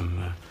 carrying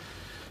some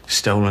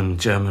stolen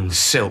German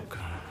silk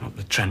up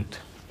the Trent.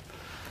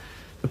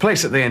 The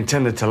place that they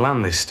intended to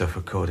land this stuff,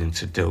 according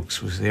to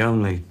Dilks, was the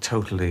only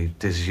totally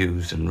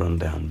disused and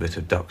run-down bit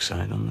of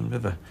dockside on the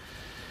river.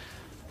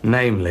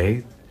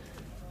 Namely,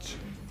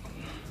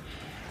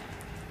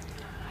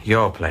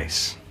 your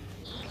place.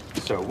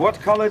 So, what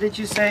colour did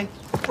you say?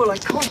 Well, I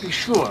can't be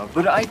sure,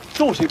 but I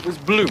thought it was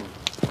blue.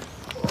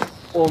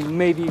 Or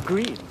maybe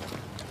green.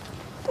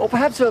 Or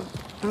perhaps a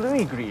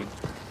bluey green.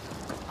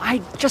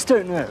 I just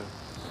don't know.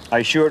 Are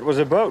you sure it was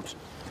a boat?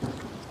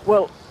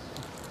 Well,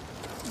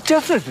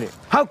 definitely.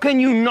 How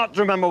can you not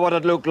remember what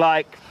it looked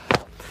like?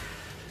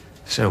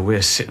 So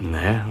we're sitting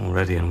there, all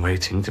ready and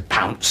waiting to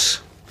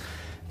pounce,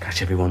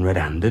 catch everyone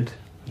red-handed,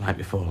 night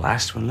before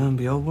last, when lo and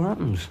behold, what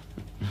happens?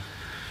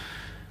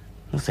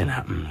 Nothing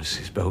happens.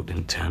 His boat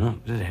didn't turn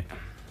up, did it?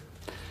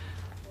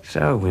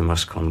 So we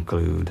must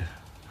conclude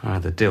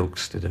either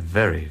Dilks did a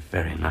very,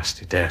 very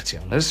nasty dirty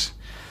on us,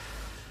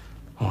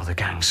 or the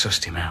gang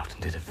sussed him out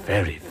and did a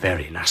very,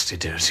 very nasty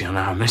dirty on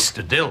our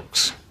Mr.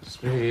 Dilks.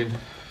 Speed.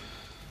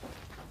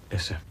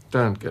 Yes, sir.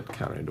 Don't get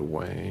carried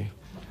away.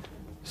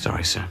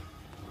 Sorry, sir.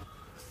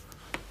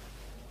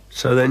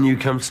 So then you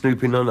come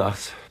snooping on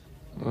us?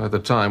 Well, at the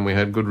time, we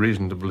had good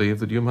reason to believe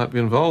that you might be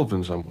involved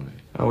in some way.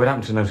 Oh, we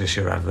happened to notice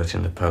your advert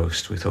in the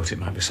Post. We thought it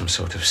might be some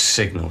sort of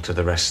signal to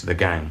the rest of the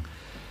gang.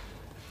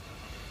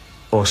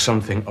 Or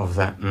something of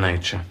that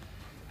nature.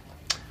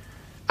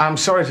 I'm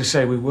sorry to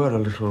say we were a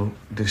little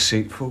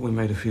deceitful. We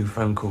made a few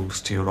phone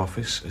calls to your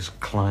office as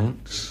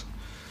clients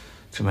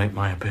to make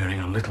my appearing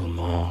a little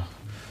more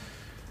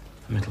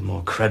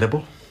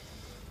credible.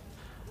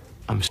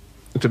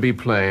 To be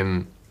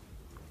plain,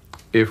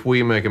 if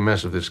we make a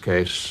mess of this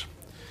case,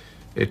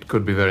 it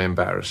could be very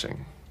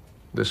embarrassing.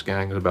 This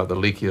gang is about the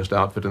leakiest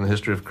outfit in the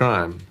history of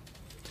crime.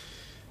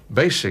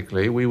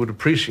 Basically, we would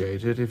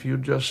appreciate it if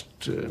you'd just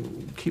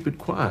keep it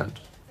quiet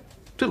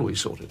till we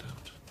sort it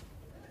out.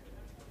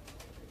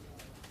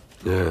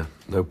 Yeah,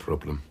 no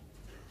problem.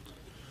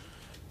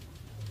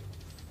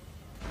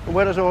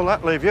 Where does all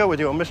that leave you with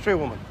your mystery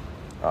woman?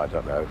 I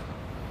don't know.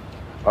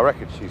 I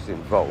reckon she's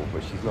involved,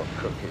 but she's not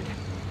crooked.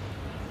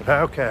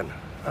 How, Ken?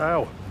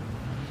 How?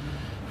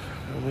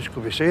 This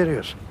could be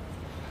serious.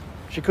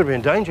 She could be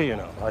in danger, you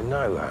know. I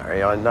know,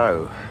 Harry, I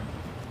know.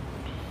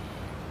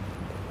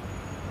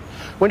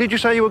 When did you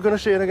say you were going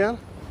to see her again?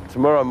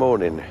 Tomorrow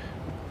morning.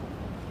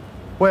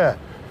 Where?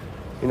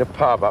 In a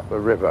pub up the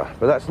river,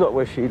 but that's not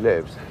where she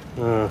lives.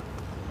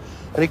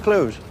 Any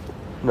clues?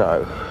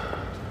 No.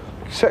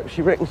 Except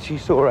she reckons she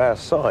saw our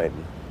sign.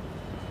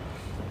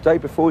 Day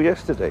before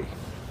yesterday.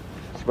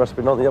 She must have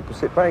been on the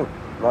opposite bank,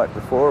 night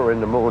before or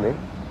in the morning.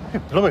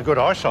 Blooming good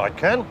eyesight,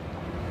 Ken.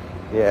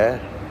 Yeah.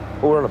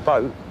 Or on a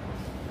boat.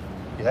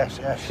 Yes,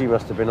 yes. She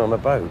must have been on a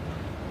boat.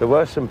 There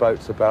were some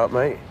boats about,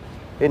 mate.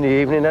 In the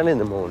evening and in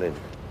the morning.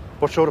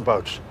 What sort of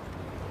boats?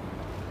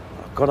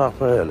 I've gone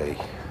up early.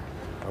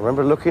 I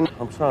remember looking,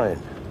 I'm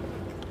trying.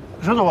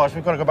 Because otherwise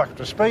we've got to go back up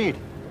to speed.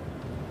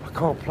 I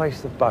can't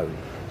place the boat.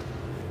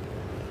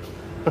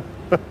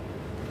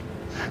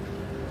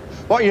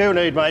 What you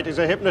need, mate, is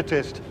a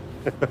hypnotist.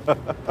 A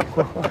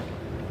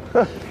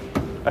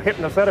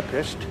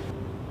hypnotherapist.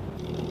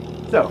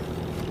 So,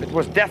 it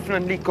was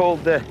definitely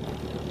called the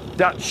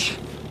Dutch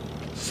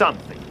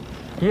something.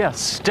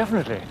 Yes,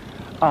 definitely.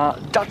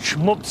 Dutch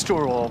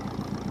mobster or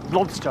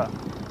lobster.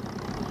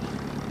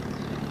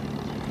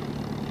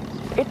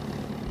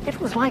 It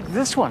was like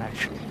this one,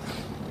 actually.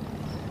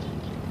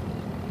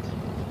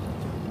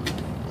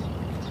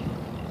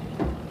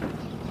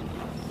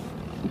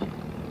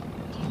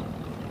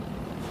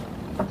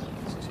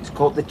 It's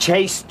called the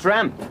Chase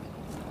Tramp.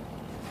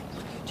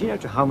 Do you know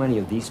to how many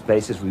of these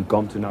places we've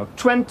gone to now?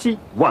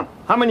 21.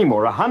 How many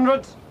more?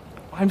 100?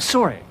 I'm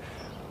sorry,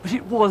 but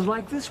it was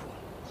like this one.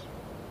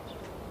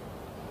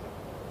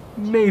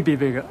 Maybe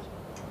bigger.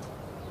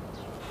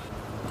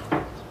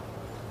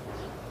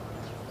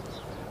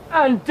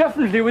 And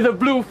definitely with a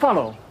blue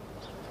funnel.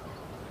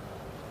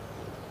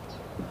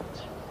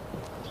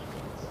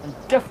 And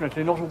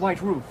definitely not a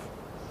white roof.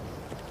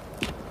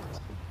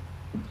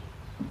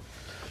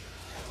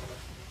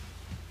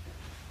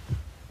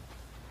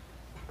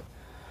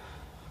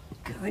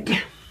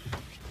 Good.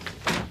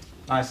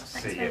 Nice to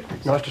see you.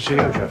 Nice to see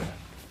you, Jeff.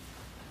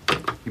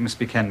 You must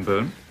be Ken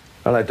Boon.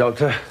 Hello,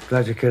 Doctor.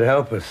 Glad you could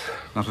help us.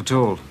 Not at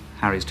all.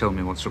 Harry's told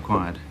me what's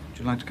required. Would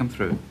you like to come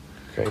through?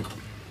 Okay.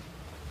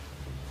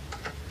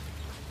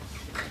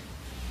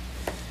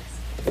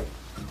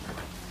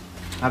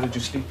 How did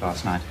you sleep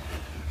last night?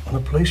 On a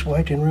police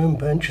waiting room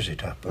bench, as it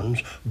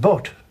happens,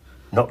 but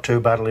not too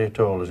badly at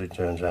all, as it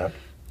turns out.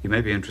 You may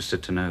be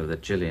interested to know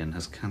that Gillian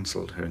has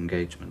cancelled her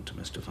engagement to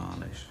Mr.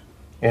 Varlish.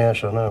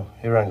 Yes, I know.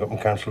 He rang up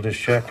and cancelled his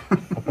cheque.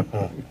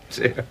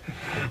 Dear,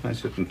 I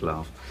shouldn't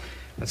laugh.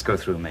 Let's go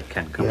through and make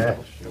Ken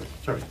comfortable. Yes,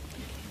 sure. Sorry.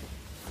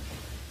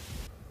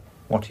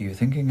 What are you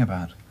thinking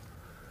about?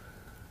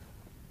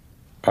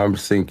 I'm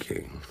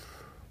thinking,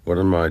 what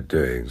am I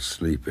doing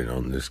sleeping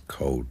on this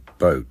cold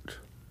boat?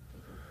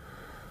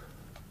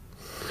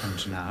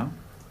 And now?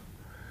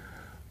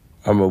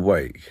 I'm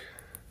awake.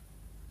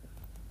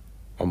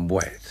 I'm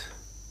wet.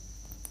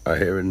 I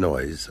hear a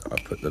noise. I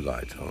put the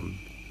light on.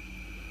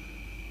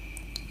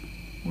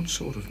 What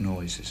sort of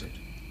noise is it?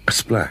 A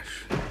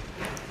splash.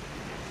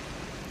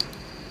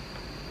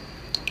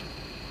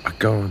 I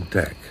go on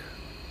deck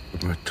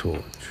with my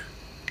torch.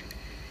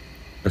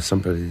 There's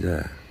somebody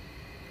there.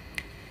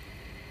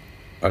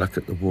 I look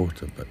at the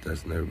water, but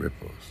there's no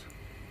ripples.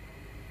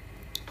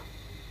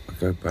 I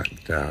go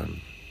back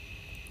down.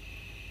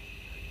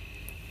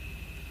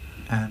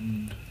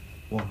 And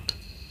what?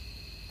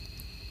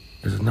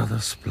 There's another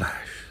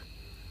splash.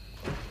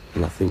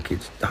 And I think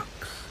it's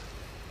ducks.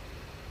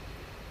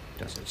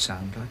 Does it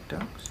sound like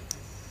ducks?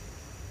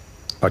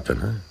 I don't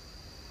know.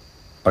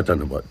 I don't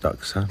know what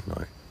ducks sound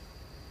like.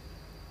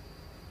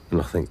 And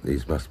I think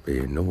these must be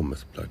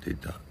enormous bloody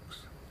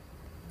ducks.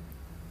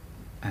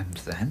 And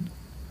then?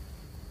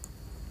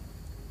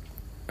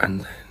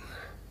 And then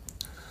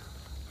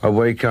I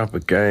wake up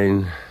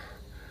again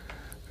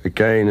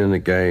and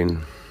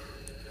again.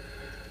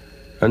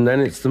 And then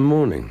it's the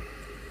morning.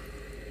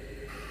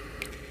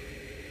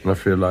 And I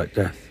feel like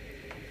death.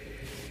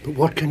 But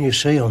what can you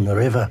see on the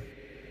river?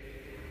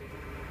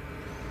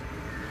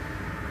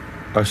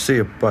 I see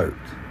a boat.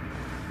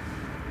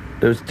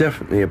 There's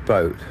definitely a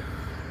boat.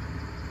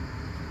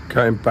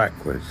 Going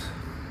backwards.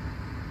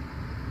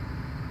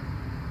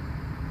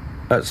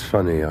 That's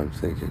funny, I'm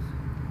thinking.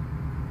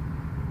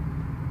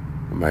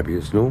 Or maybe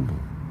it's normal.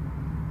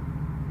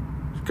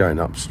 It's going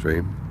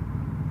upstream.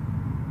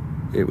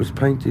 It was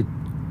painted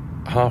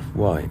half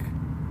white.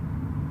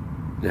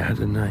 It had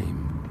a name.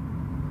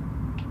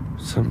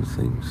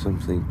 Something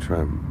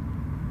tramp.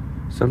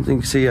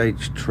 Something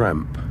CH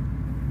tramp.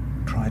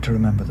 Try to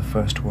remember the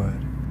first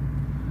word.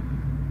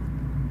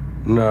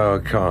 No, I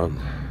can't.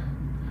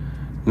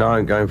 No,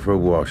 I'm going for a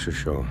wash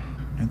ashore.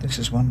 No, this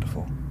is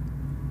wonderful.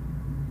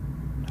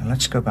 Now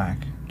let's go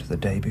back to the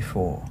day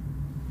before.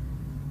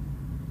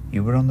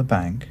 You were on the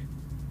bank,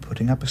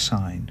 putting up a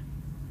sign,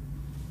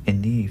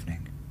 in the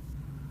evening.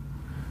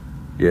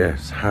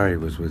 Yes, Harry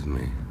was with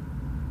me.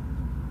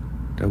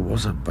 There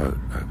was a boat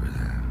over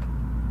there,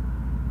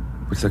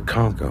 with a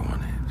cargo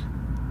on it.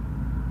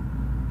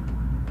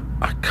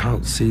 I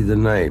can't see the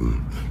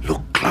name.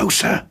 Look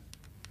closer.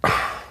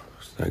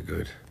 It's no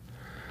good.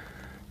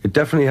 It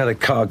definitely had a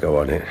cargo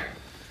on it.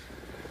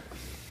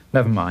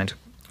 Never mind.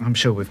 I'm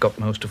sure we've got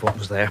most of what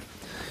was there.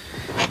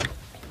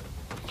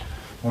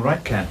 All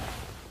right, Ken.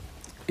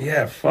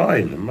 Yeah,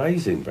 fine.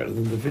 Amazing. Better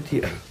than the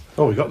video.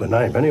 Oh, we got the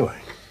name anyway.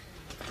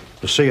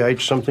 The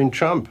CH something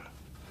Trump.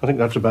 I think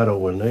that's about all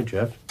we'll need,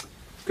 Jeff.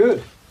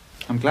 Good.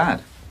 I'm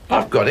glad.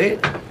 I've got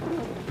it.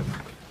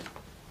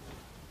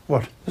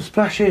 What? The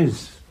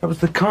splashes. That was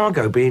the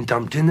cargo being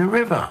dumped in the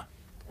river.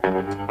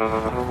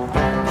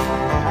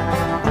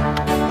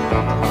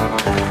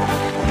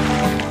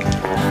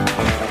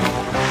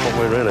 What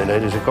we really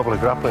need is a couple of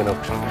grappling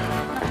hooks.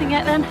 Nothing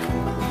yet then?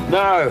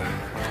 No,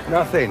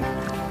 nothing.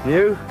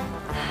 You?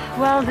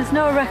 Well, there's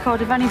no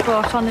record of any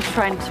boat on the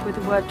Trent with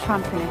the word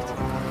tramp in it.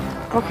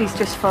 Bucky's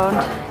just phoned.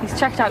 He's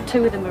checked out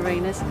 2 of the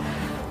marinas.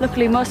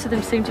 Luckily, most of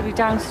them seem to be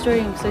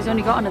downstream, so he's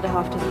only got another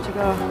half dozen to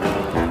go.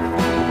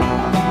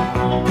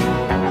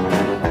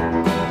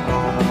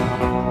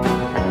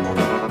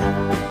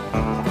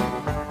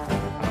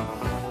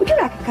 Would you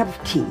like a cup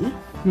of tea?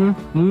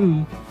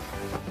 Mm-hmm.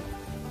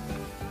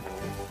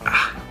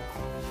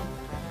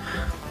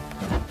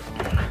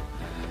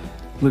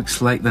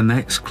 Looks like the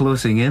next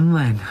closing in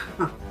then.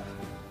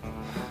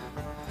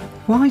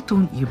 Why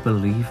don't you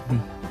believe me?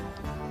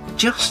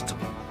 Just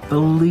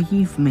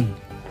believe me.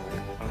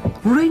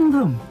 Ring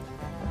them.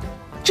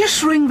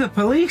 Just ring the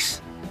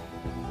police.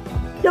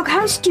 Look,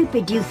 how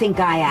stupid do you think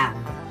I am?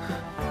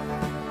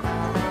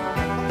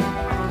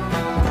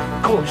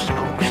 Of course,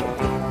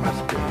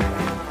 must be.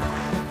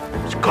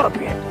 It's gotta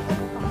be it.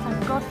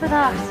 Thank God for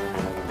that.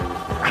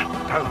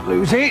 Don't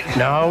lose it.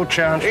 No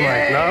chance,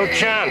 mate. No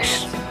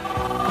chance.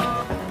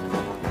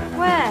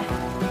 Where?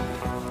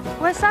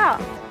 Where's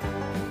that?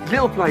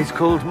 Little place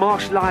called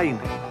Marsh Lane.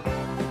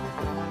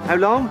 How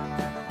long?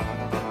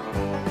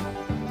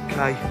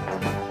 Okay.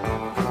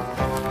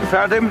 You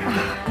found him?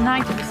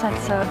 90%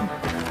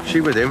 certain. She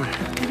with him?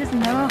 He doesn't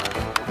know.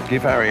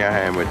 Give Harry a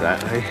hand with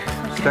that,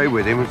 eh? Stay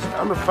with him. It's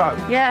on the phone.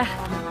 Yeah.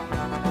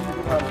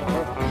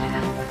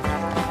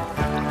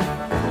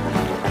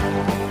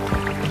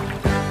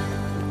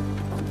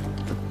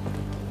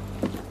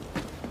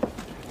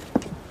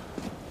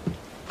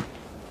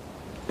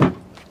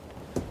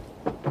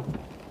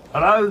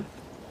 Hello?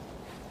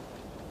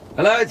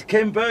 Hello, it's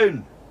Kim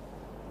Boon.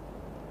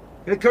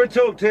 Can I come and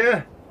talk to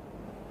you?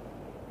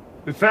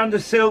 We found the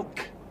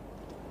silk.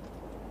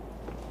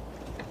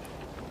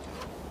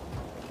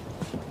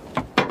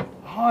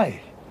 Hi.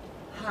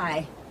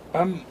 Hi.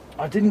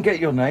 I didn't get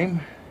your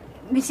name.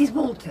 Mrs.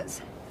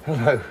 Walters.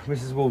 Hello,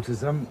 Mrs.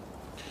 Walters.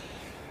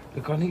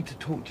 Look, I need to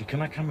talk to you.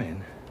 Can I come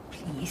in?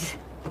 Please.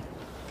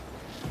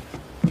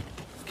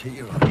 Keep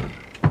your eye.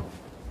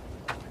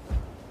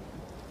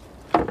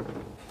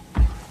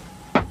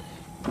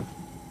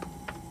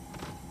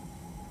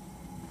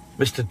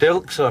 Mr.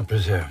 Dilks, I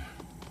presume.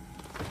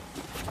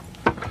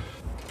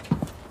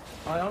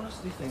 I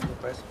honestly think the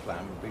best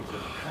plan would be to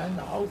hand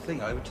the whole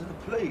thing over to the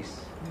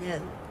police. No.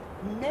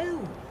 No.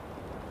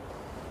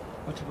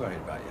 What are you worried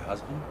about, your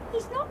husband?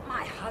 He's not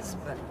my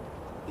husband.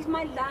 He's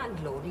my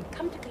landlord. He'd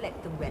come to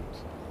collect the rent.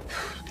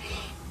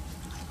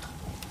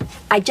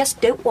 I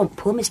just don't want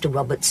poor Mr.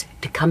 Roberts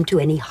to come to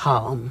any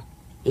harm,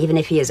 even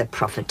if he is a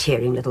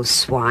profiteering little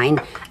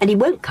swine. And he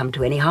won't come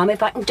to any harm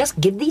if I can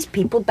just give these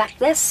people back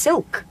their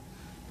silk.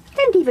 I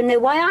don't even know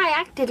why I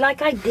acted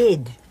like I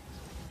did.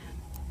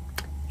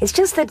 It's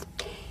just that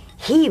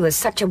He was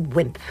such a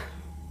wimp.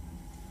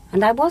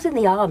 And I was in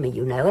the army,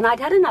 you know, and I'd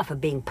had enough of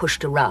being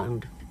pushed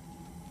around.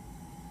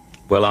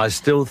 Well, I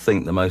still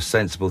think the most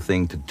sensible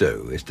thing to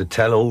do is to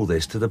tell all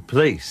this to the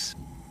police.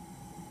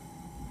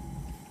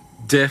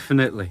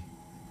 Definitely.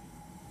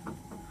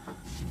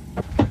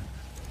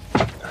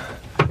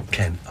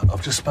 Ken,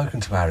 I've just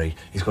spoken to Harry.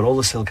 He's got all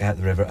the silk out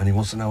the river and he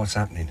wants to know what's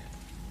happening.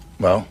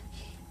 Well?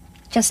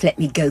 Just let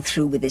me go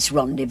through with this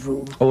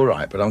rendezvous. All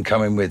right, but I'm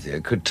coming with you.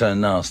 It could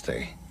turn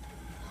nasty.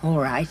 All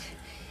right.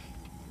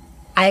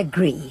 I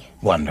agree.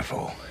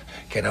 Wonderful.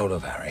 Get hold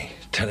of Harry,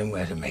 tell him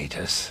where to meet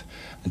us,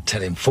 and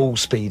tell him full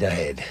speed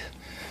ahead.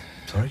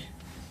 Sorry?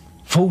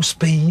 Full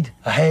speed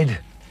ahead.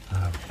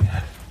 Oh,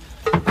 yeah.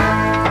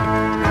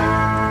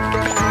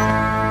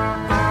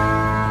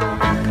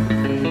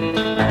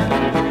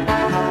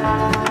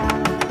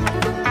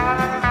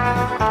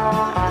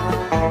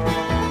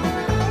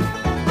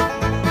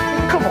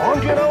 Come on,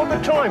 do you know what the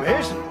time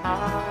is?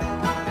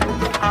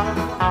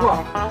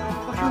 What?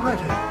 What are you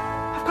ready?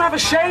 I've got to have a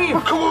shave.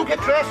 Well, come on, get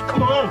dressed,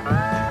 come on.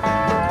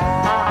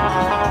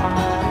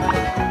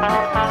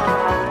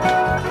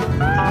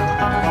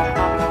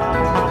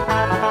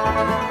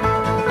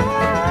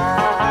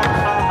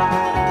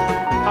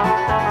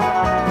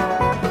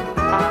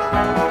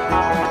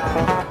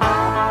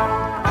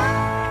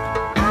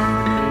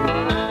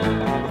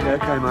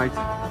 Okay, mate.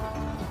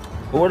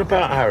 Well, what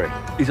about Harry?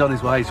 He's on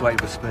his way. He's waiting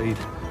for speed.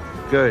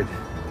 Good.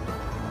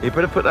 You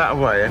better put that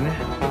away, hadn't you?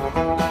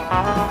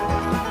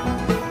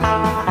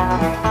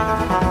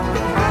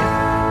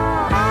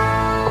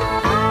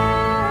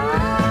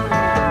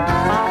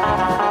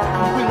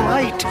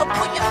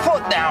 Put your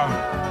foot down.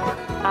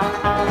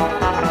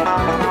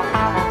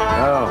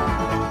 Oh,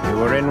 you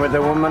were in with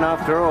the woman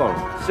after all.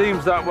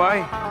 Seems that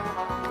way.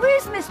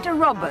 Where's Mr.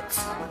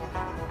 Roberts?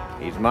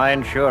 He's my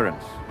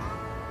insurance.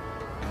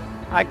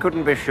 I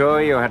couldn't be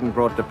sure you hadn't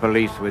brought the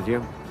police with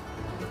you.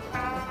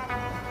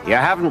 You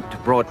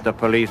haven't brought the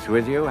police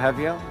with you, have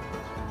you?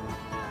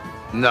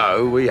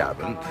 No, we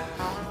haven't.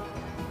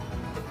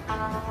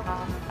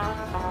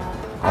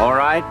 All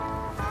right.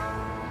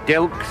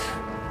 Dilks.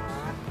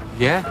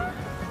 Yeah?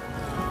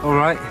 All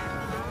right.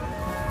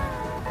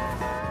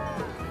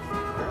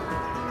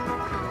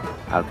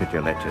 How could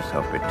you let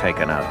yourself be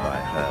taken out by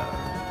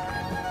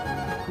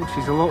her? Well,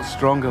 she's a lot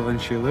stronger than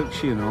she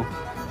looks, you know.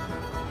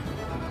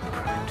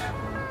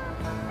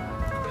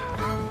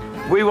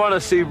 We want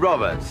to see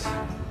Roberts.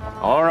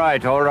 All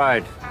right, all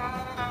right.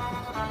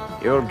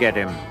 You'll get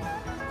him.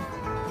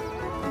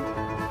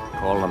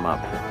 Call them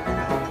up.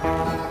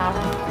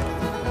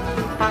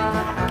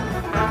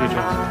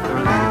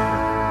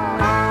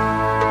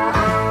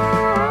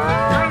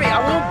 Harry, I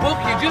won't book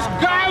you. Just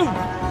go!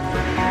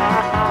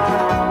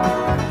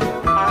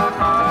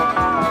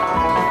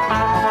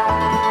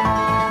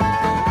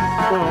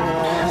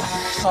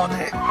 Sod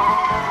it.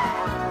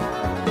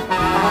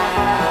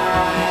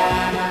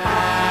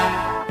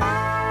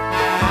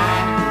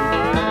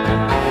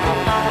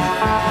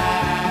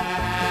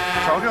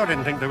 Told you I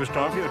didn't think there was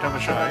time for you to have a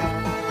shave.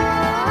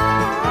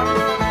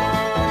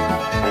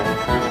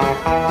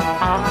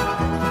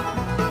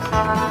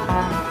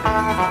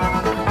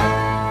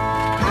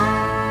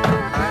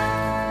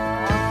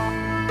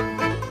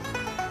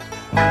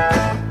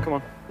 Come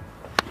on.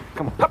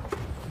 Come on. Up.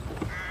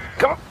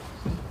 Come on.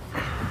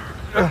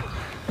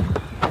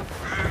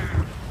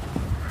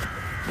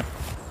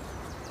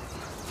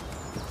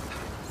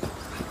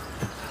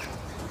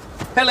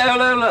 Hello,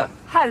 Lola.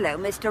 Hello,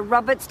 Mr.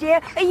 Roberts,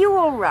 dear. Are you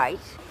all right?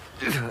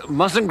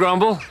 Mustn't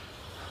grumble.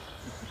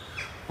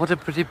 What a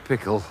pretty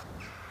pickle.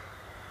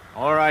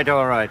 All right,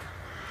 all right.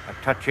 A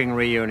touching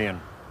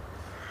reunion.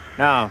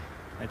 Now,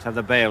 let's have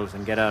the bales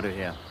and get out of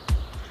here.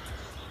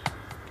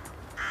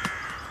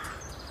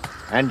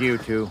 And you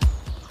two.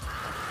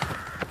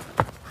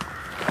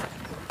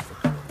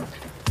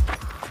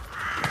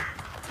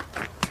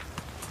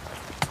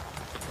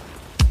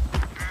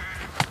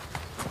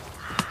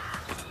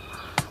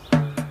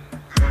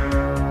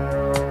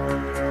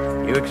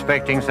 You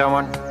expecting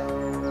someone?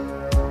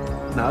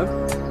 No.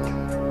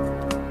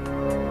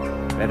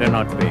 Better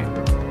not be.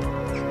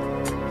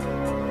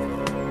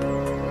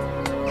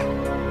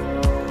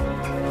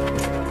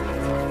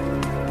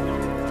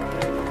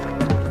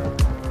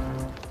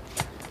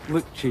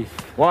 Look, Chief.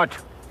 What?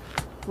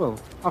 Well,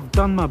 I've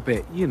done my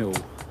bit, you know.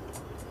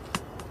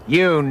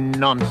 You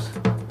nonce.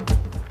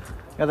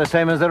 You're the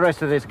same as the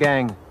rest of this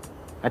gang.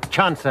 A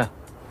chancer.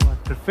 Well,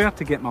 I'd prefer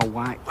to get my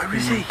whack. Where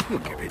is he? We'll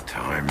give it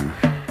time.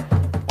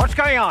 What's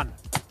going on?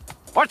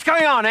 What's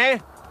going on, eh?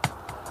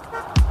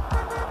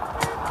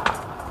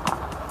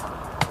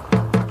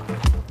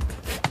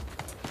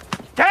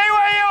 Stay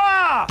where you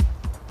are!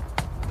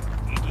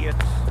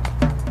 Idiots.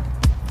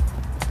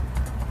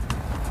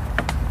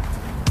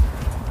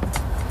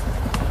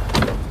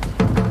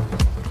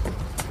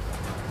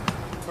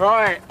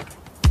 Right.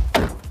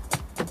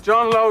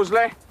 John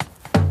Losley.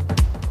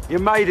 You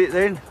made it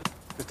then.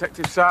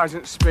 Detective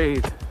Sergeant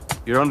Speed.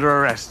 You're under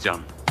arrest,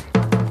 John.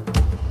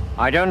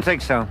 I don't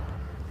think so.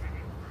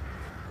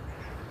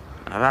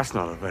 Now, that's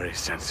not a very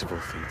sensible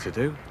thing to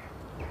do.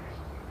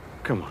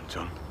 Come on,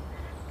 John.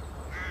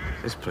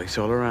 There's police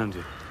all around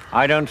you.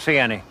 I don't see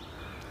any.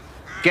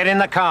 Get in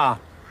the car.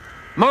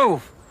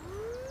 Move!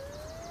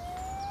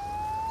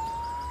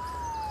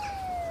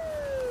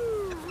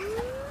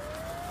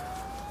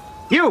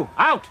 You,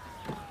 out!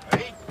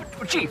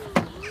 Chief,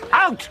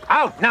 out!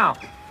 Out, now!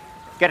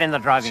 Get in the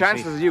driving seat.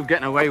 Chances of you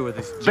getting away with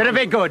this, John. Better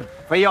be good,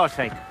 for your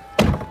sake.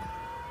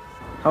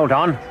 Hold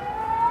on.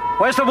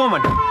 Where's the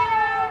woman?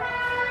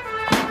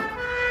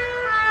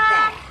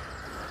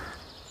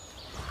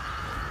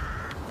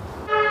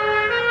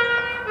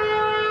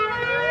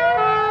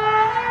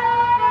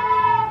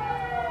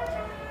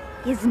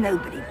 Is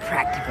nobody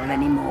practical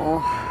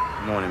anymore?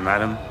 Morning,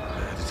 madam.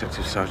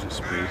 Detective Sergeant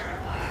Speed.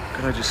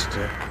 Could I just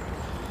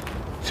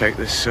take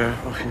this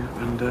off you?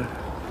 And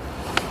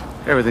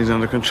everything's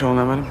under control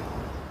now, madam.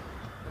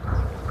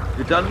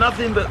 You've done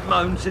nothing but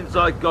moan since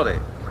I got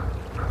it.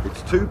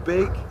 It's too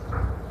big,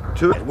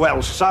 too...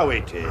 Well, so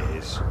it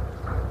is.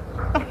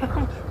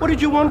 What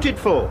did you want it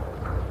for?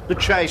 The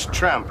Chase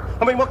Tramp.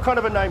 I mean, what kind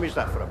of a name is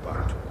that for a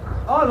boat?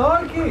 I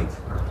like it.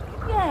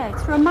 Yeah,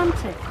 it's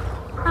romantic.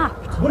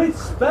 Apt. But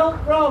it's spelt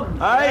wrong.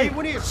 Hey,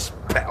 what is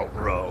spelt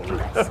wrong?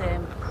 Bless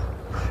him.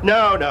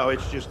 No,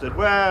 it's just that,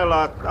 well,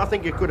 I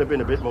think you could have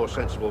been a bit more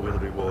sensible with the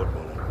reward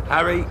money.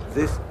 Harry,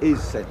 this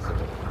is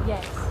sensible.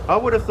 Yes. I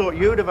would have thought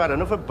you'd have had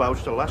enough of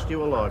boats to last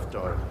you a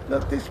lifetime.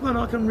 Look, this one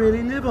I can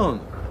really live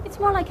on. It's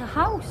more like a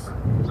house.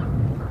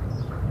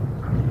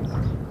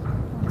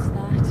 What's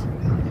that?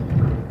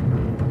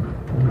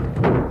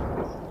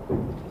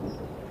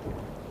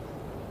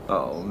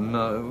 Oh,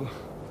 no.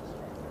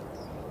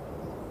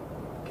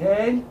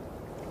 Ken,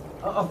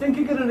 I think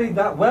you're going to need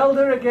that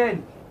welder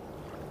again.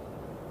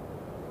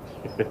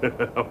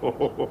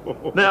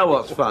 Now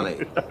what's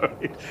funny?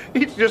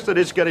 It's just that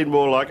it's getting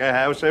more like a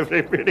house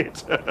every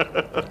minute.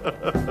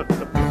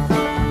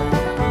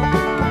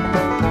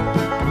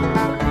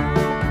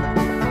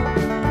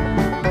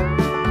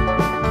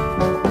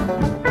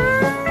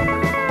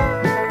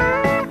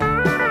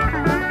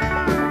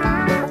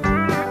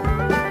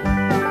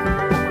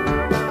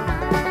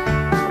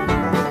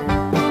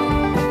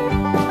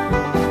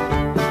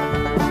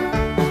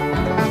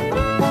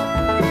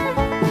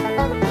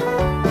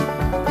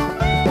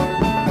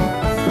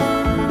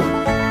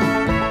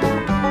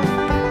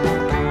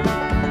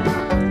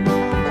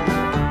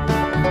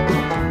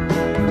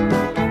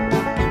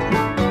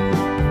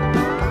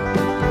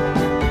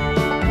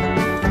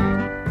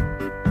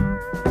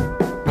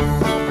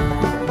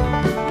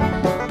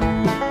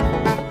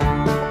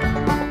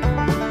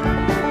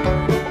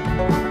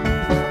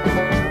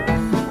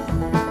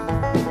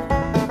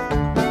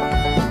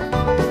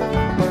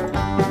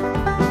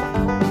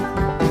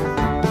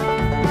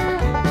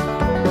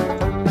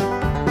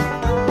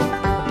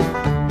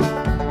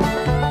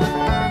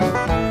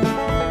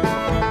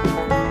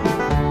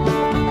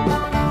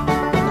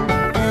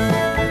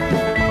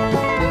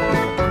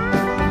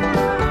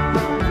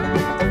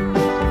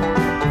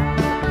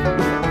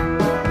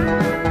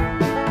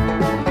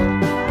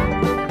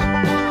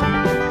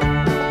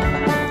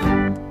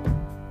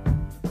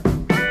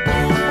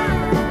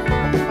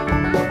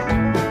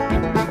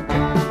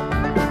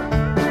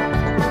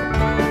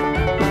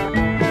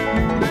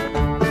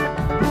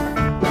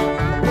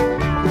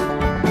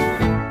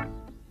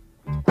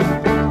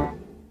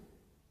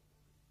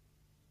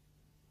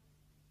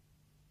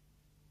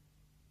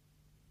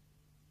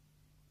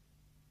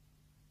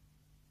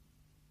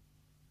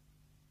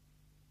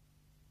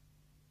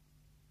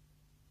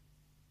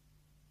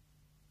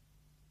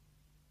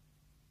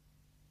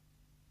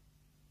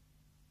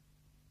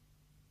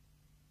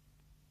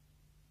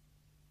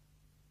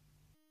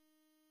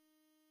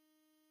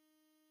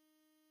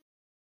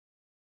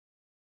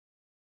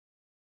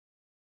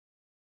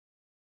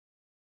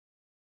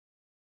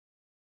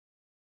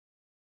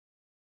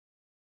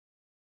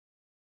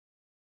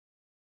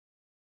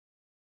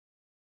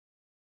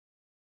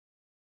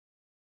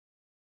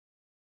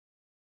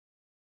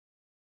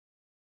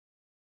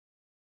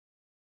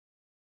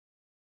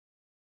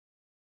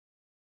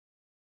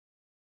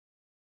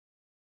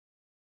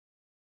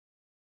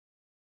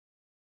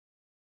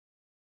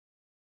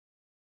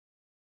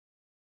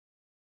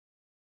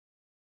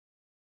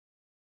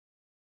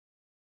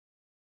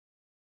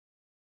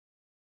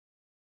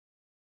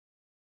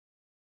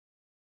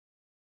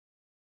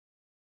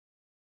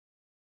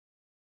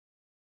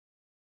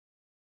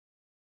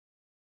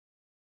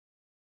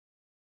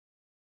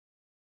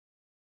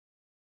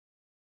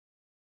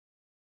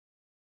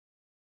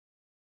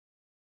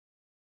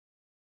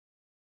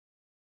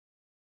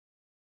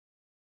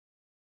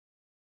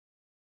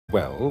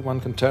 Well, one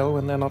can tell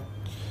when they're not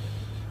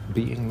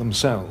being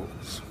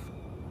themselves.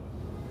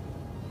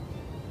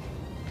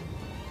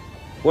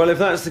 Well, if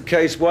that's the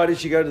case, why did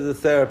she go to the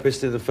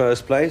therapist in the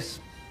first place?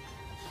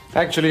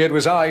 Actually, it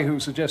was I who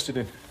suggested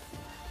it.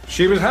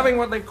 She was having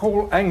what they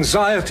call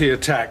anxiety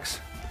attacks.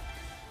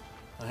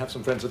 I have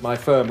some friends at my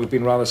firm who've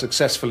been rather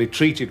successfully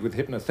treated with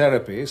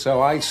hypnotherapy,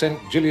 so I sent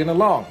Gillian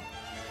along.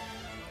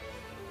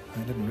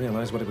 I didn't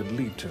realize what it would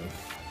lead to.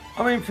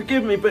 I mean,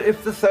 forgive me, but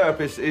if the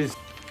therapist is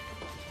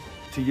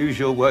to use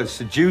your words,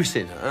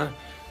 seducing her,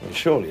 well,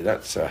 surely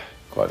that's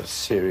quite a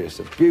serious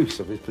abuse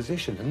of his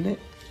position, isn't it?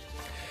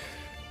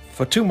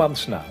 For 2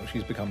 months now,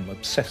 she's become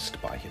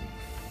obsessed by him.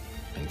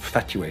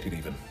 Infatuated,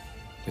 even.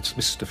 It's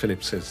Mr.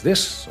 Phillips says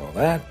this or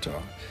that,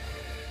 or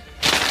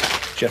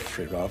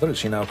Geoffrey, rather, as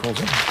she now calls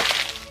him.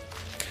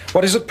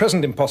 What is at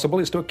present impossible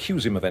is to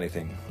accuse him of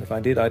anything. If I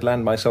did, I'd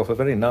land myself a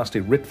very nasty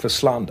writ for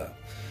slander.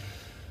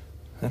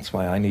 That's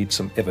why I need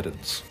some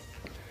evidence.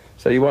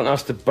 So you want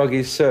us to bug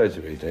his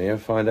surgery, do you?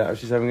 Find out if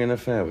she's having an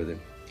affair with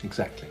him?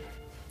 Exactly.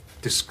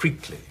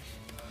 Discreetly.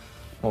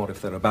 Or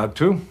if they're about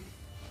to.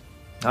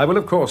 I will,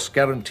 of course,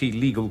 guarantee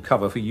legal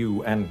cover for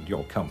you and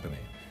your company.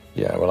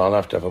 Yeah, well, I'll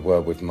have to have a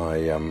word with my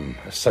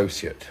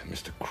associate,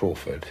 Mr.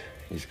 Crawford.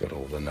 He's got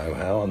all the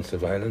know-how on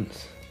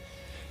surveillance.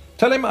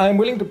 Tell him I'm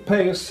willing to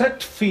pay a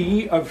set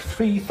fee of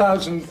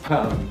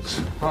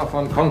 £3,000. Half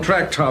on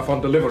contract, half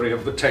on delivery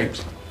of the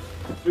tapes.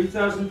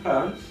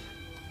 £3,000?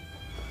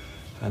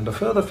 And a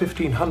further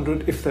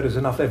 £1,500 if there is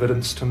enough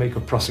evidence to make a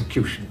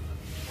prosecution.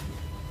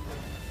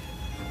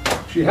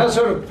 She has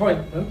her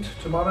appointment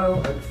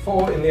tomorrow at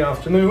 4 in the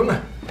afternoon,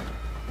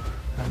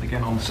 and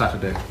again on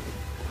Saturday.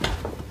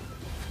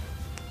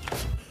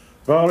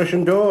 Varnish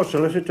and door,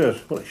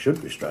 solicitors. Well, it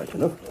should be straight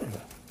enough.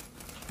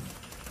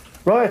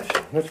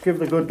 Right, let's give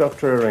the good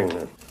doctor a ring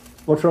then.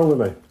 What's wrong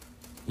with me?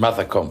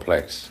 Mother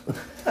complex.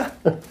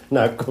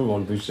 No, come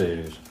on, be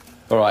serious.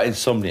 All right,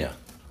 insomnia.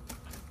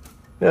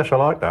 Yes, I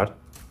like that.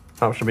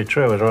 Happens to be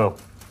true as well.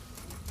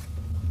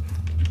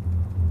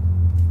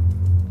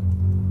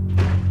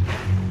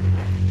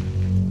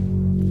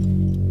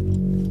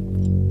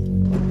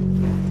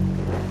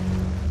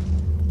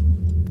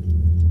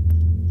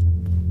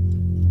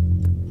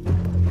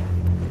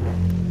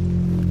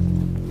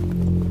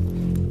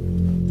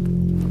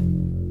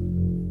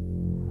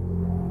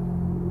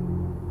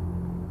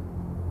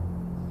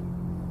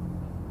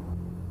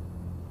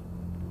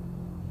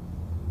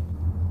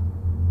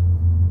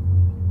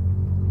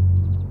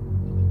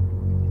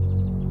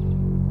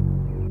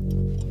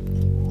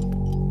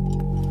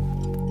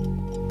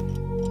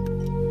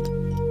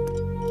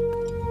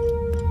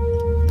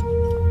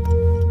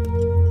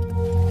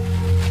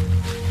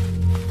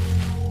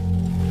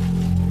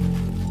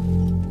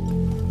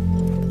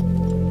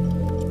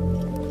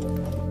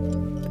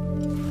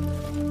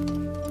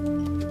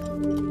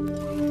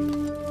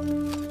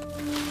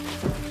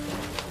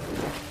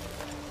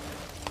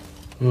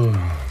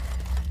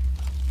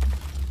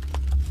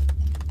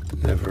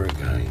 Never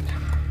again.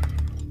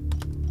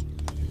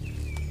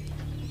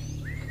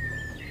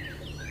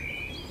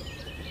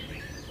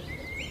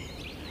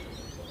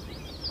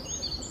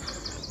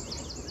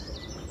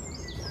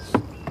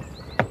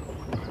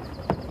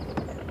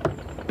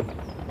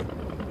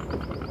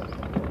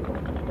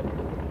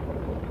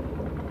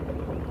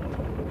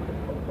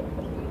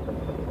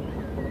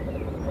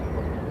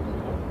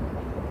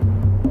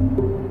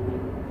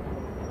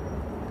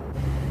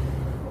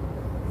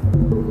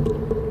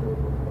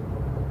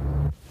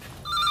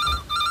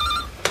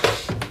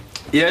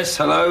 Yes,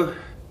 hello?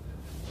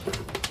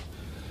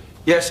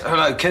 Yes,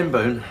 hello, Ken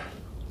Boon.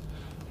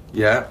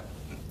 Yeah.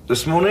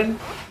 This morning?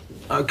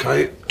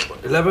 Okay.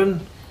 11?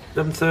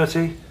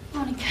 11:30?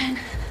 Morning, Ken.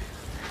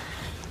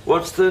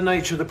 What's the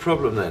nature of the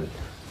problem, then?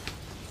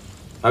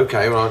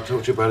 Okay, well, I'll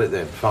talk to you about it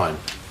then. Fine.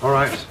 All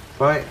right.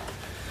 Bye.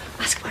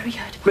 Ask where he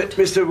heard about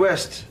Mr.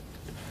 West,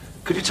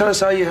 could you tell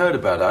us how you heard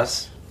about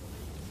us?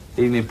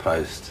 Evening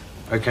Post.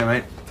 Okay,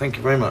 mate. Thank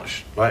you very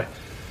much. Bye.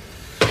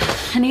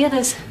 Any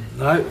others?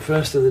 No,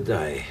 first of the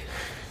day.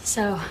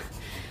 So,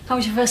 how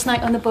was your first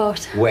night on the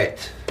boat?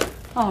 Wet.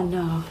 Oh,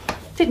 no.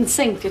 Didn't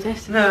sink, did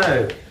it?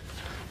 No.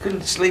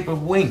 Couldn't sleep a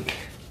wink.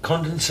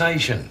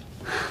 Condensation.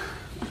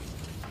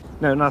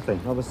 No,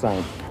 nothing. Not a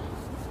sign.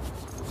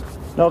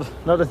 Not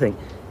a thing.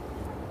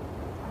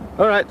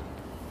 All right.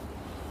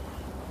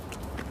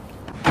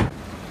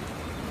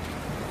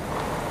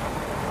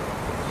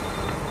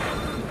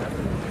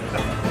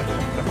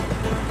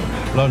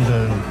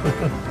 London.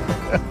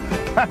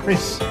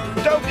 Paris.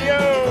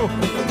 Tokyo!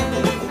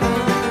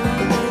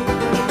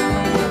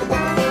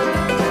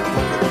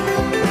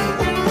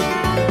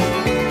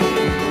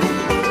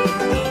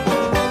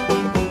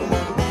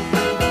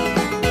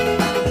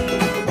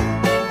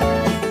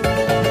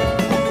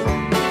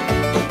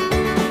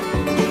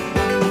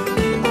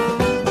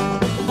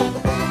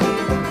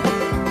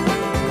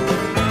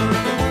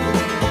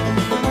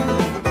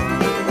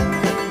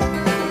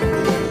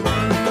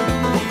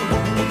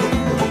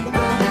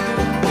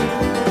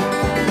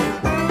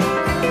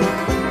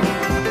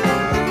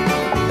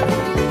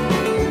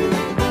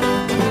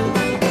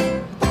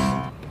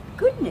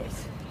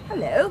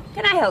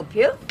 Help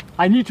you?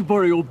 I need to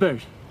borrow your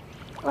boat.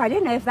 Oh, I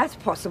don't know if that's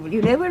possible.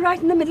 You know, we're right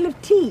in the middle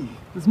of tea.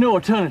 There's no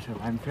alternative,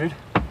 I'm afraid.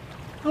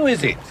 Who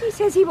is it? He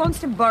says he wants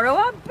to borrow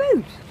our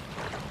boat.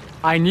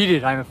 I need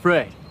it, I'm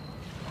afraid.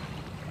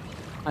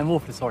 I'm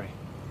awfully sorry.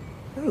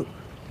 Oh.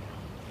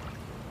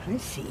 I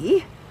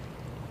see.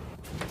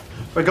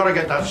 We've got to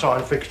get that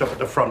sign fixed up at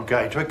the front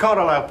gate. We can't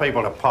allow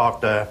people to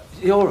park there.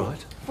 You all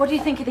right? What do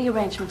you think of the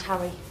arrangement,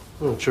 Harry?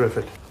 Oh,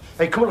 terrific.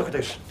 Hey, come and look at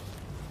this.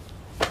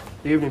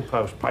 The Evening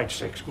Post, page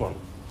 6, come on.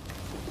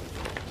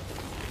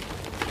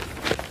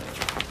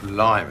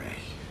 Blimey.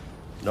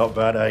 Not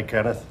bad, eh,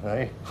 Kenneth,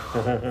 eh?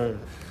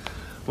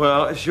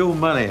 Well, it's your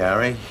money,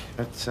 Harry,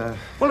 but,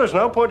 Well, there's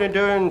no point in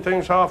doing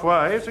things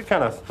halfway, is there,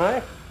 Kenneth, eh?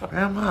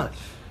 How much?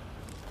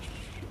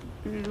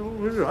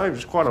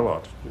 It's quite a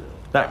lot.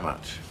 That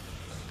much?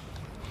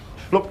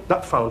 Look,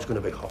 that phone's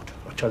going to be hot,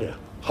 I tell you.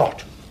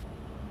 Hot.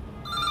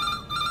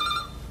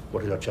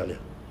 What did I tell you,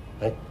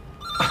 eh?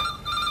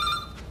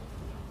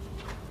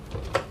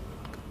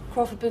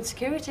 Crawford Boon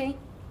Security.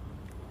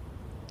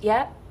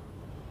 Yeah.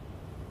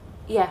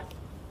 Yeah.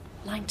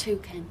 Line 2,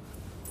 Ken.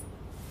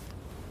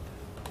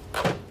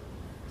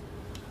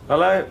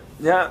 Hello?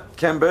 Yeah,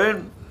 Ken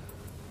Boon?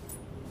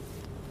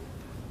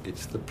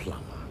 It's the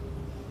plumber.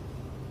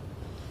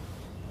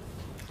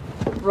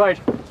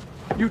 Right.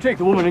 You take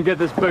the woman and get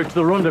this boat to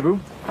the rendezvous.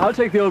 I'll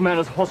take the old man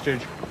as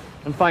hostage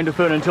and find a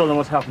phone and tell them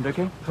what's happened,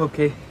 okay?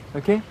 Okay.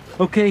 Okay?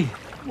 Okay.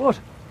 What?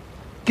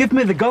 Give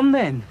me the gun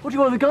then. What do you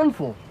want the gun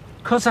for?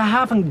 'Cause I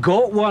haven't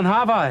got one,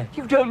 have I?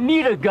 You don't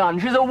need a gun.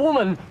 She's a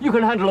woman. You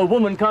can handle a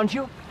woman, can't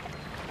you?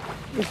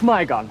 It's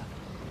my gun.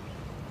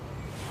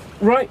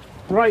 Right.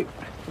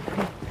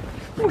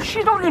 Well,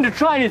 she's not going to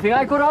try anything.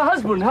 I got her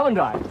husband, haven't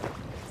I?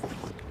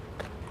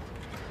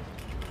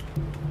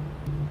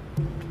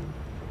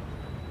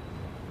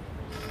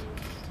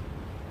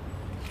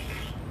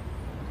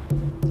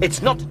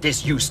 It's not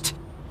disused.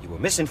 You were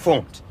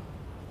misinformed.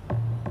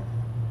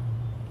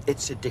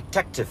 It's a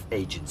detective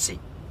agency.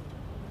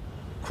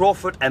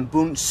 Crawford and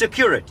Boon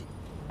Security.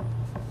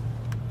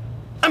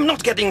 I'm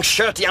not getting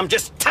shirty, I'm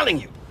just telling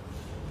you.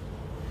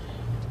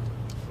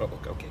 Oh,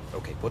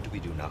 okay. What do we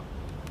do now?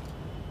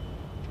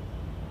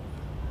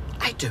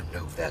 I don't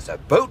know if there's a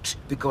boat,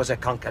 because I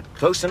can't get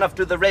close enough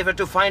to the river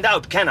to find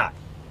out, can I?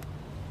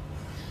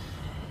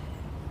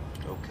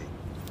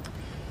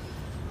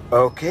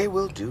 Okay,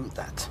 we'll do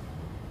that.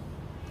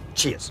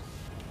 Cheers.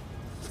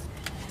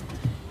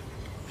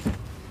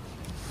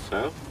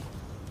 So?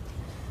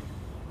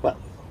 Well,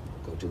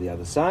 go to the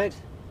other side,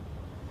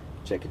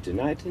 check it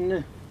tonight,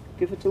 and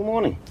give it till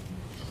morning.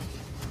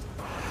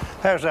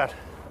 How's that?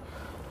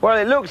 Well,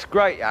 it looks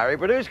great, Harry,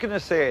 but who's going to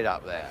see it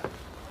up there?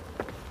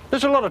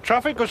 There's a lot of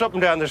traffic goes up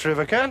and down this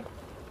river, Ken.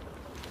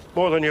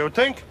 More than you would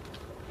think.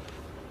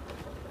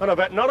 And I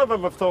bet none of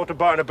them have thought of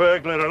buying a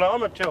burglar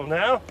alarm until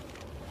now.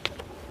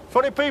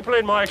 Funny people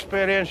in my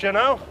experience, you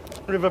know,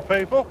 river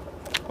people.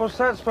 What's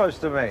that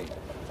supposed to mean?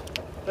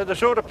 They're the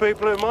sort of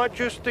people who might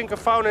just think of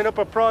phoning up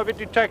a private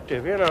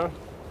detective, you know.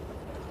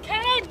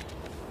 Ken!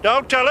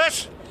 Don't tell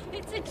us!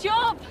 It's a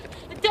job.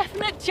 A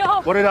definite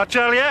job. What did I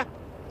tell you?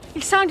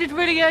 He sounded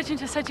really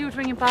urgent. I said you would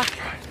ring him back.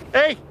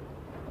 Hey,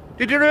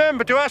 did you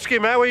remember to ask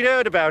him how he'd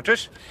heard about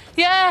us?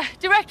 Yeah,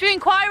 directory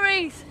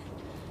inquiries.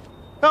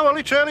 Oh, well,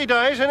 it's early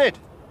days, isn't it?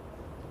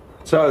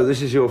 So,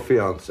 this is your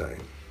fiancée?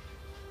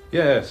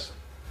 Yes.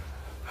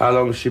 How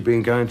long has she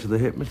been going to the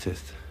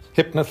hypnotist?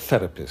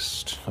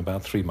 Hypnotherapist,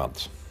 about 3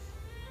 months.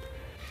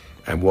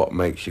 And what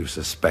makes you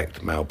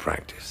suspect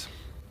malpractice?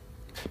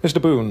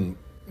 Mr. Boon,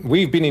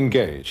 we've been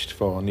engaged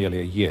for nearly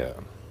a year.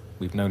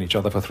 We've known each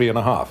other for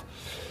 3.5.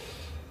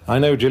 I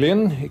know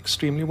Gillian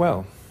extremely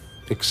well.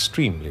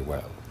 Extremely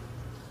well.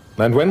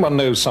 And when one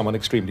knows someone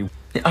extremely...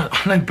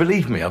 No,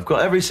 believe me, I've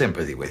got every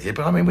sympathy with you,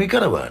 but I mean, we've got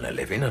to earn a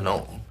living and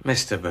all.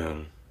 Mr.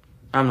 Boon,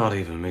 I'm not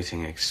even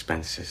meeting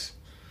expenses.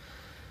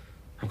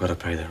 I've got to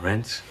pay the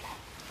rent.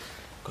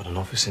 I've got an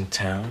office in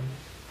town.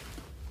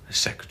 A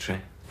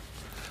secretary.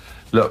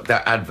 Look,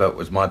 that advert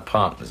was my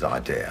partner's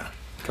idea.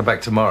 Come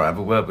back tomorrow, have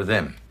a word with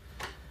him.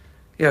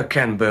 You're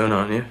Ken Boon,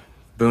 aren't you?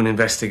 Boon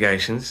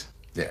Investigations?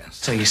 Yes.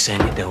 So you're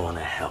saying you don't want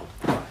to help?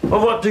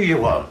 Well, what do you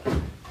want?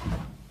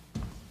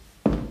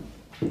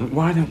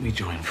 Why don't we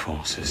join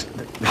forces?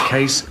 The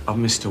case of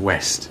Mr.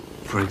 West,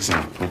 for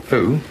example.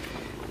 Who?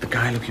 The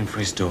guy looking for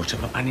his daughter.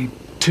 Look, I need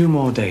 2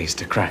 more days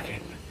to crack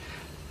it.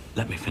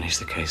 Let me finish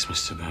the case,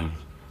 Mr. Boon.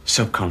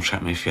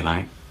 Subcontract me if you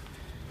like.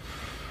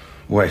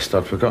 West,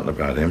 I'd forgotten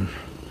about him.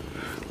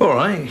 All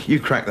right, you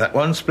crack that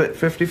one, split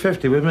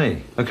 50-50 with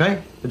me.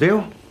 Okay? The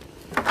deal?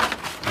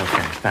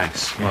 Okay,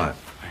 thanks. Right.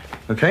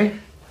 Okay?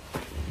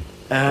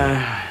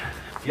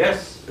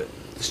 Yes?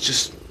 There's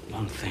just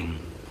one thing.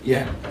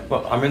 Yeah.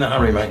 Well, I'm in a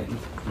hurry, mate.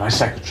 My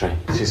secretary.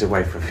 She's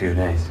away for a few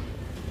days.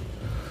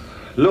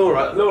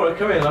 Laura,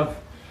 come here, love.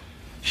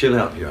 She'll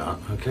help you out,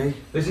 okay?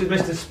 This is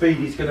Mr. Speed.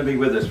 He's going to be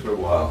with us for a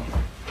while.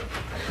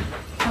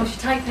 How's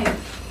your typing?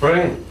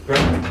 Brilliant.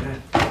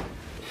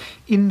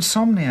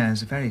 Insomnia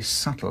is a very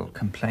subtle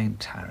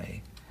complaint,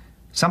 Harry.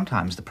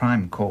 Sometimes the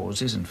prime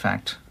cause is, in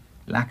fact,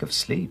 lack of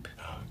sleep.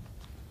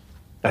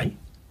 Hey?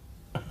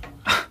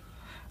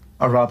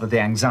 Or rather, the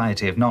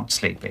anxiety of not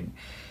sleeping.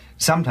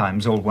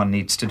 Sometimes all one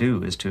needs to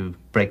do is to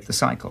break the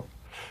cycle.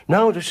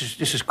 No, this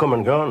is come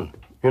and gone,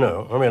 you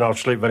know. I mean, I'll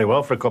sleep very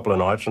well for a couple of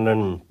nights, and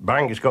then,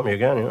 bang, it's got me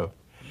again, you know.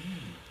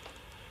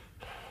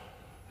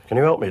 Can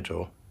you help me at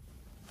all?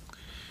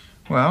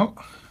 Well,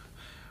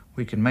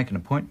 we can make an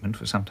appointment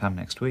for sometime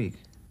next week.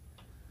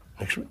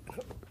 Next week?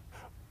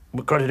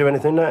 But can't you do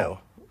anything now?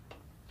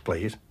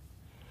 please.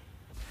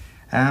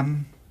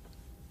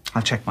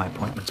 I'll check my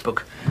appointments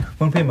book.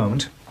 Won't be a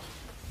moment.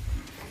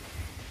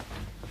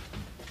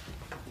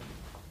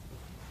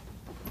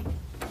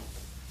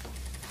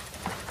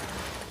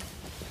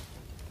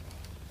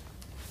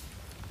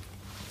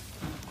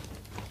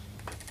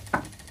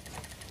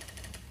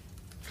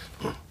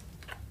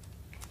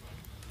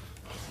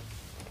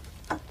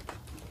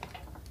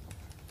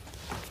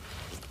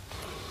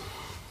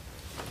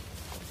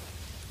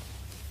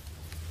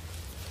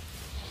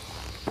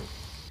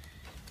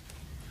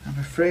 I'm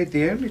afraid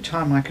the only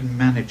time I can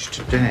manage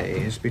today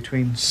is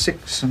between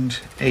 6 and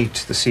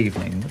 8 this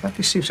evening. Would that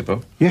be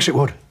suitable? Yes, it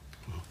would.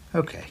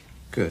 Okay,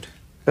 good.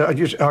 I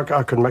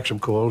can make some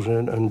calls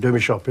and do my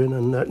shopping,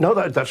 and no,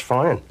 that's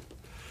fine.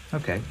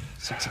 Okay,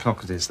 6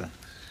 o'clock it is then.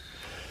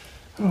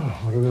 Oh,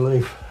 what a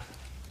relief.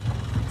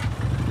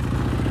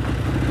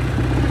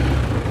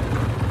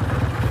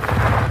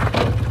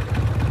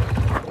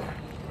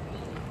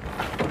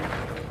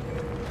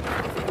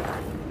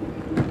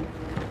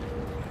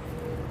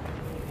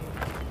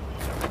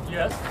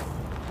 Yes?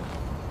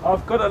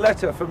 I've got a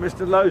letter from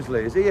Mr.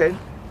 Loseley. Is he in?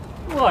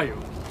 Who are you?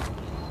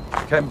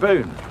 Ken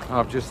Boon.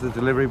 I'm just the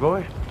delivery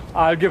boy.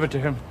 I'll give it to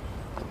him.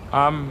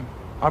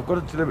 I've got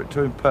to deliver it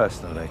to him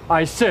personally.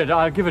 I said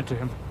I'll give it to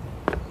him.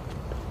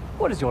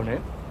 What is your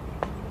name?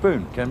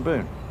 Boon, Ken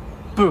Boon.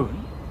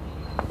 Boon?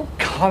 Oh,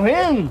 come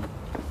in!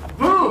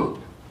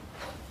 Boon!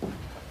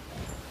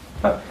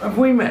 Have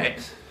we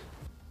met?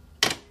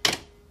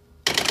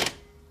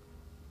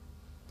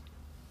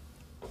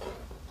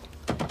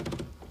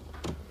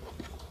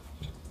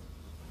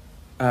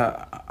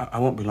 I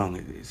won't be long.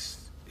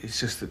 It's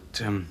just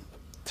that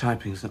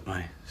typing's not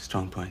my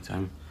strong point.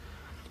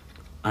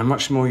 I'm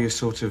much more your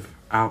sort of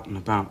out and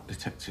about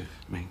detective,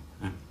 me.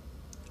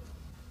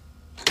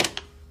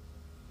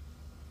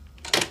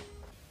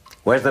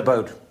 Where's the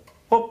boat?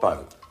 What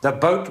boat? The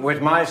boat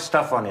with my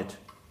stuff on it.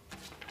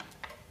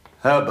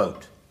 Her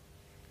boat.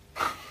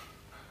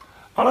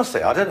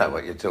 Honestly, I don't know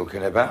what you're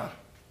talking about.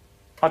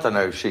 I don't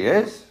know who she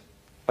is.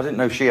 I didn't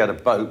know she had a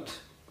boat.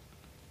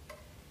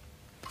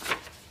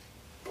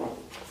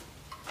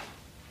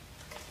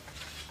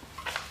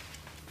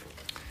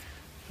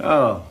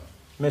 Oh,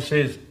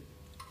 Mrs.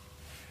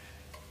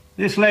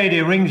 This lady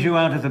rings you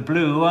out of the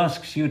blue,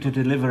 asks you to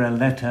deliver a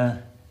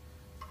letter,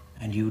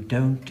 and you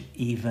don't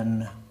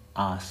even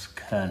ask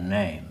her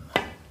name.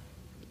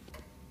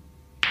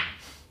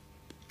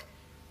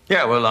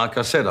 Yeah, well, like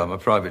I said, I'm a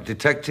private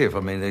detective.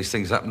 I mean, these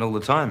things happen all the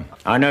time.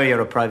 I know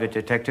you're a private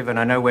detective, and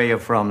I know where you're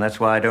from. That's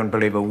why I don't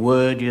believe a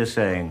word you're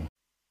saying.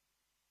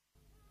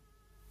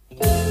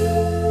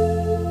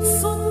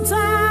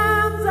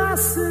 Sometimes I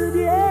sit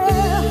here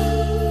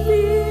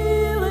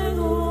feeling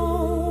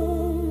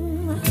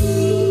alone.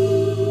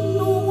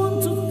 No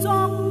one to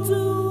talk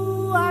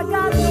to. I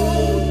got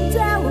no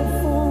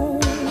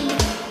telephone.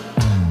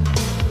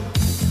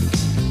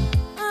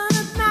 And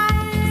at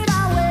night I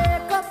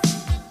wake up,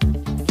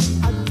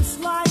 I just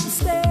like to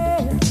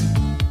stare.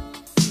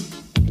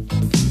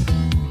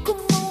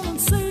 Come on and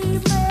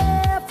save me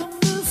from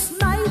this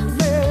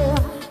nightmare.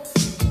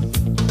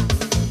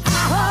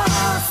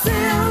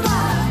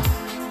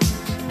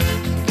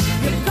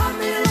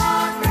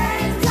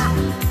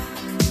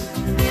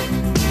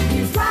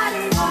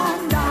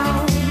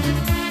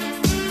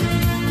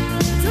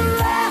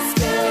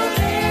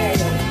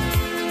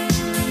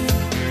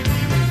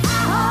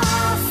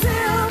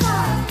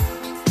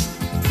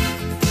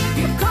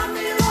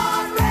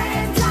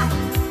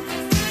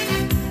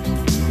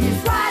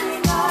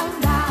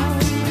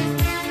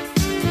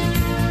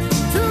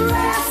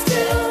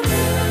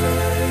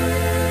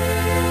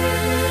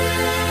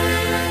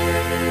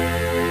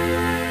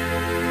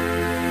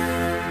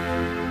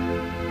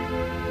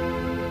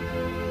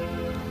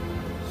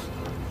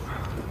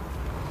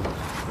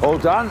 All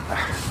done.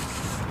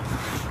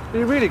 Are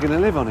you really going to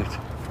live on it?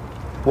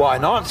 Why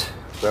not?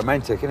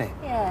 Romantic, isn't it?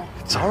 Yeah.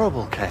 It's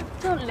horrible, Ken.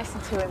 Don't listen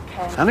to him,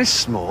 Ken. And it's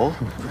small.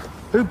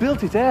 Who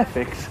built it,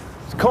 Airfix?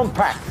 It's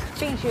compact.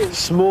 Beat you.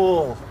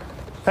 Small.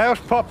 How's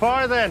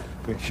Popeye then?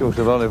 Bit short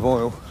of olive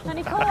oil.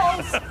 Any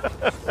calls?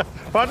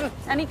 Pardon?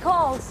 Any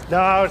calls?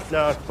 No, it's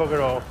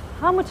bugger all.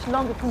 How much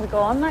longer can we go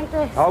on like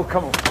this? Oh,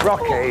 come on,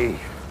 Rocky.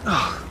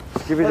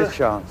 Let's give it a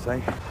chance, eh?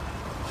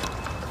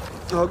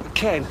 Oh,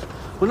 Ken,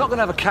 we're not going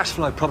to have a cash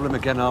flow problem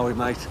again, are we,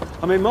 mate?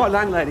 I mean, my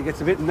landlady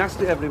gets a bit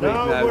nasty every week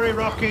now. Don't worry,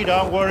 Rocky,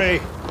 don't worry.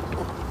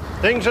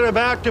 Things are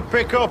about to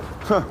pick up.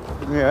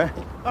 Yeah?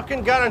 I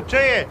can guarantee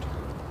it.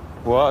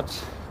 What?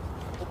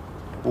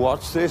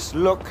 What's this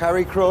look,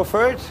 Harry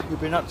Crawford? You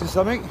been up to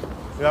something?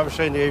 You haven't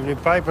seen the evening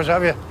papers,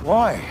 have you?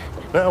 Why?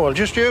 No, well,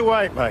 just you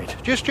wait, mate.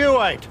 Just you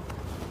wait.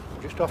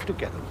 Just off to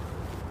get them.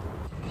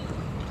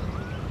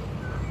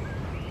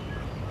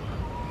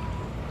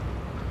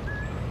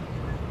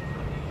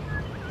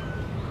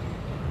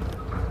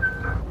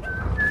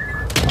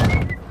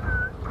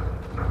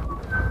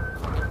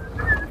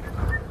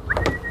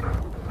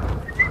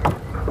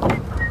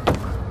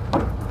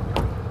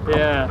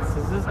 Yes,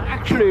 this is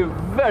actually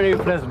very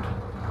pleasant.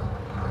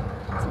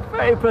 It's a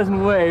very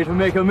pleasant way to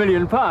make £1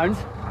 million.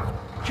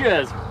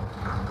 Cheers.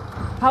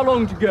 How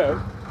long to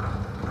go?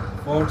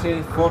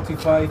 40,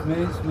 45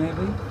 minutes,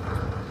 maybe?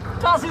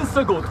 Das ist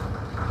so good.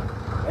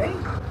 Hey?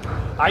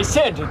 I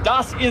said,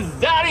 das is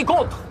very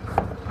good.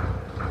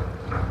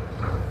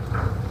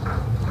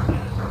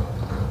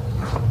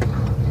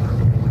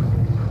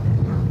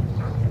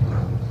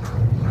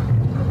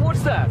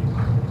 What's that?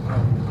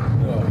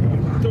 No,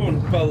 I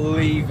don't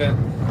believe it.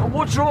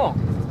 What's wrong?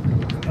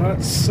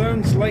 That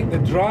sounds like the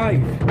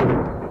drive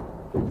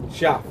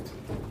shaft.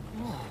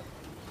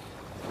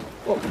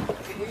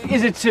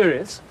 Is it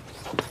serious?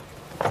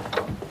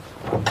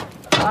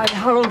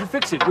 How long to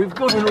fix it? We've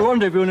got a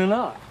rendezvous in an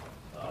hour.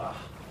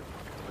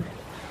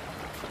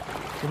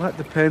 Well, that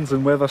depends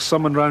on whether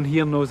someone round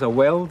here knows a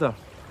welder.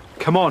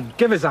 Come on,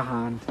 give us a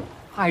hand.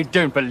 I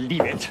don't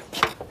believe it.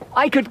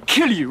 I could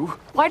kill you.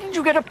 Why didn't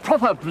you get a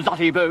proper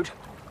bloody boat?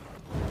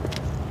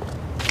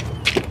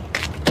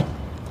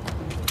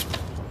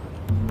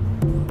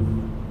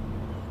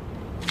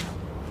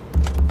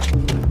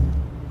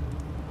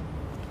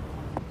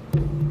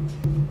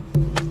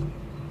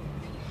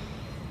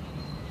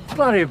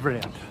 Bloody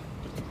brilliant.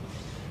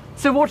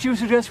 So what do you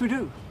suggest we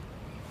do?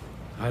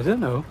 I don't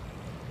know.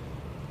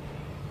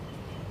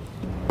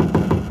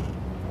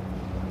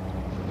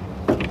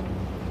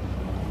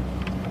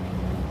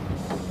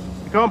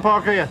 You can't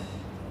park here.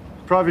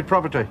 Private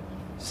property.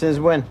 Since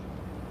when?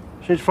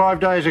 Since 5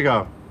 days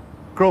ago.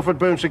 Crawford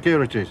Boon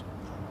Securities.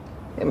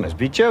 You must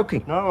be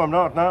joking. No, I'm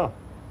not, no.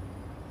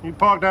 You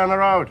park down the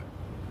road.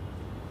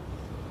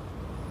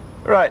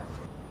 Right.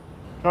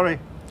 Sorry.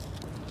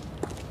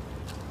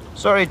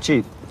 Sorry,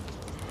 Chief.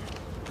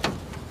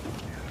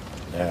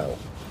 Now,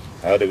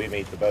 how do we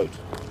meet the boat?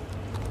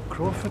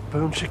 Crawford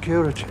Boon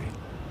Security.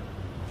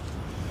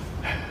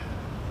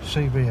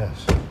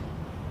 CBS.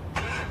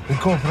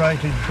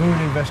 Incorporated Boon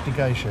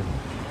Investigation.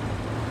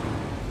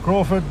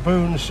 Crawford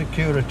Boon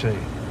Security.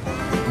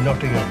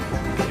 Nottingham.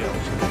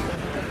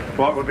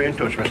 Right, we'll be in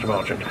touch, Mr.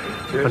 Marchant.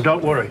 And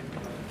don't worry.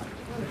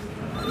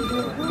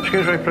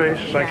 Excuse me, please.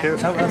 Thank you.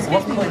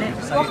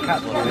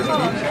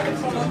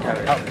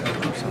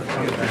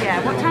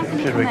 Yeah, what time can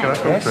you Excuse me, can I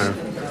come through?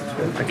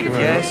 Thank you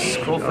very much. Yes,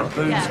 Crawford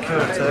Boon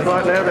Security.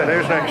 Right now then,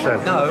 who's next then?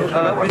 No,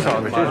 what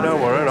time it is,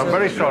 don't worry. I'm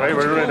very sorry,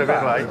 we're running a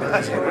bit late.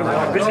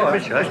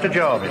 Mr.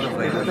 Jarvis.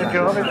 Mr.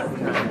 Jarvis?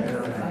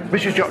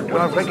 Mrs. Jarvis,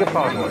 I beg your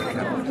pardon.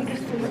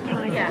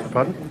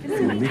 Pardon?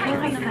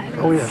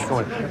 Oh yes, go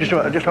on.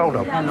 Just hold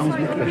on.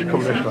 Let's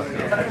come this way.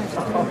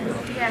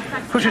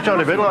 Because it's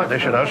only been like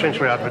this, you know, since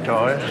we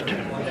advertised.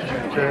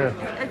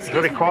 It's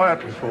very quiet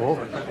before.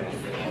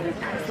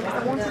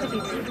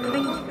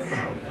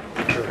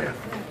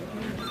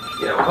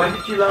 Yeah, when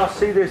did you last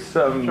see this,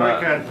 Sorry,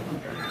 Ken.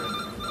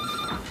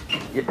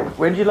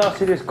 when did you last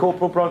see this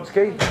Corporal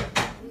Bronski?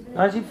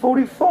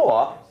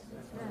 1944?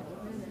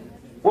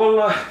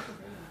 Well,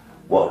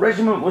 what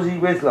regiment was he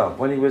with, love,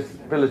 when he was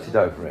billeted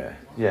over here?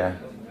 Yeah.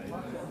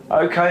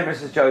 OK,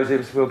 Mrs.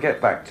 Josephs, we'll get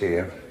back to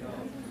you.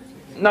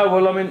 No,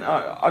 well, I mean,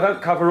 I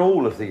don't cover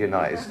all of the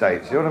United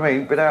States, you know what I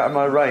mean? Bit out of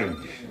my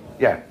range.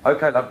 Yeah,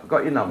 OK, love,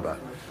 got your number.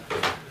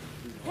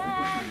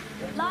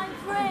 Line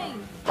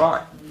 3.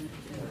 Right.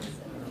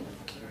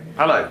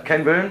 Hello,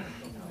 Ken Boon?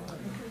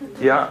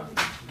 Yeah.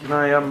 Can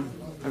I,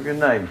 have your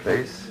name,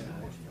 please?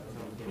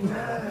 You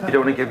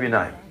don't want to give your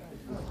name?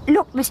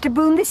 Look, Mr.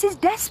 Boon, this is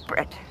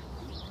desperate.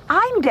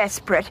 I'm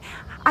desperate.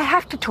 I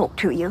have to talk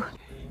to you.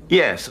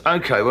 Yes,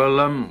 OK, well,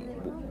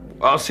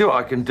 I'll see what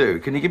I can do.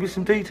 Can you give me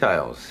some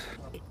details?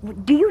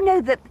 Do you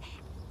know that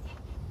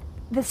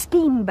the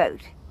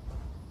steamboat?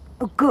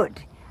 Oh,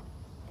 good.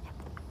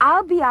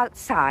 I'll be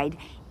outside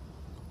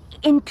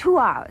in 2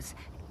 hours.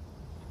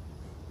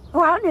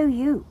 Oh, I'll know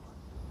you.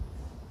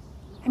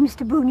 And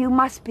Mr. Boon, you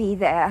must be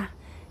there.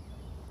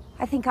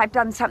 I think I've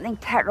done something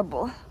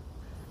terrible.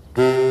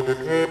 Mr.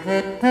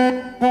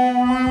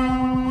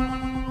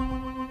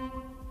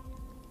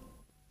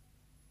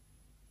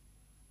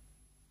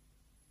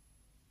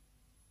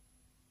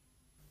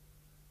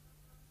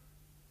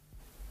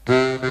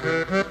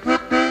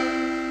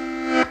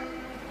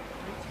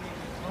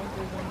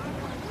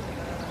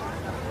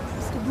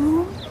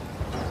 Boon?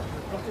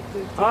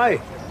 Hi.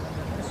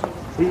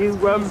 Are you,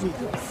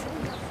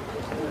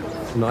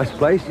 It's a nice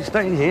place. You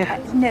staying here?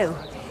 No.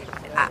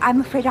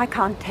 I'm afraid I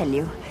can't tell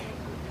you.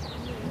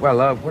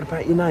 Well, what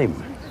about your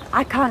name?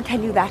 I can't tell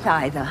you that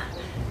either.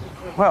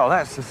 Well,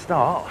 that's the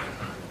start.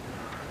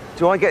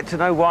 Do I get to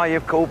know why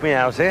you've called me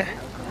out here?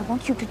 I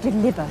want you to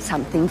deliver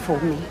something for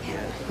me.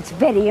 It's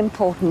very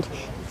important.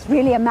 It's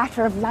really a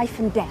matter of life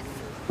and death.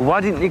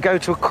 Why didn't you go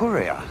to a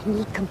courier? I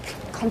need complete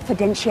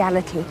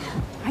confidentiality.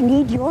 I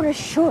need your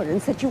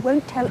assurance that you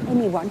won't tell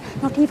anyone,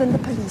 not even the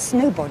police,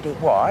 nobody.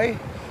 Why?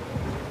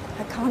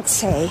 I can't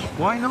say.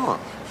 Why not?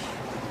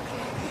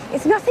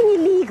 It's nothing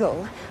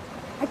illegal.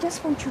 I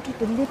just want you to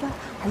deliver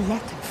a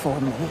letter for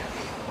me.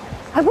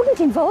 I wouldn't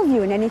involve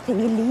you in anything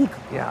illegal.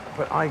 Yeah,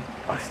 but I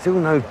still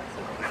know...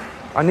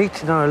 I need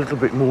to know a little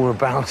bit more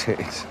about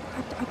it.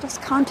 I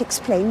just can't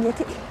explain it.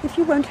 If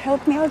you won't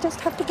help me, I'll just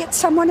have to get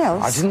someone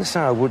else. I didn't say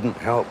I wouldn't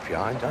help you.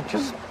 I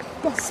just...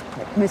 I'm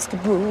desperate, Mr.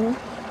 Boon.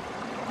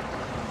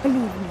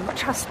 Believe me,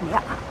 trust me.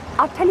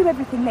 I'll tell you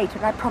everything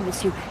later, I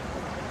promise you.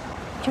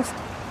 Just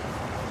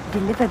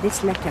deliver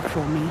this letter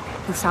for me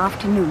this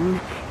afternoon,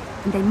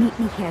 and they meet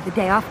me here the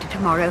day after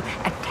tomorrow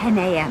at 10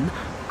 a.m.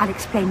 I'll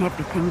explain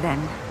everything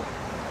then.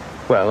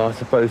 Well, I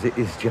suppose it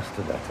is just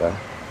a letter.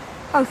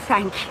 Oh,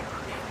 thank you.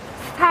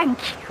 Thank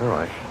you. All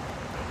right.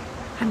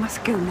 I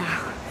must go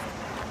now.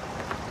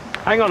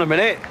 Hang on a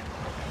minute.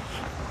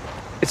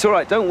 It's all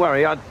right, don't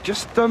worry. I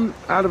just,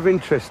 out of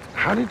interest,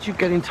 how did you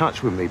get in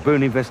touch with me?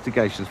 Boon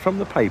Investigations, from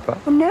the paper?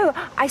 Oh, no,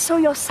 I saw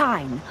your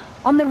sign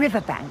on the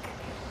riverbank.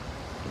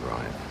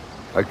 Right.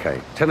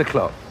 OK, 10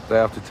 o'clock, day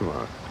after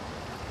tomorrow.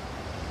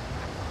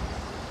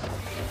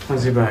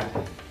 How's he back?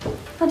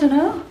 I don't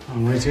know.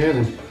 I'm right here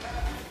then.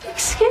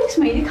 Excuse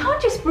me, you can't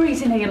just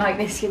breeze in here like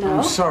this, you know.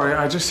 I'm sorry,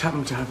 I just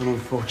happened to have an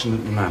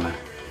unfortunate manner.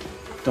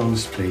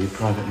 Don's plea,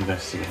 private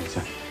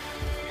investigator.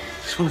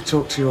 Just want to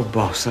talk to your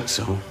boss, that's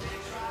all.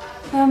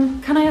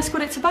 Can I ask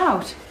what it's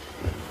about?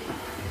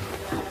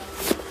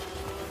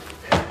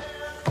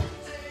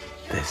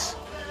 This.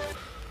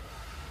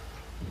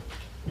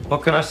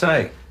 What can I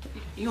say?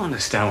 You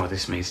understand what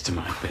this means to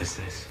my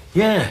business?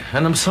 Yeah,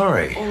 and I'm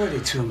sorry.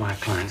 Already 2 of my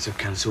clients have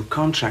cancelled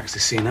contracts to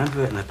see an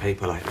advert in the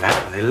paper like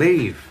that, and they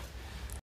leave.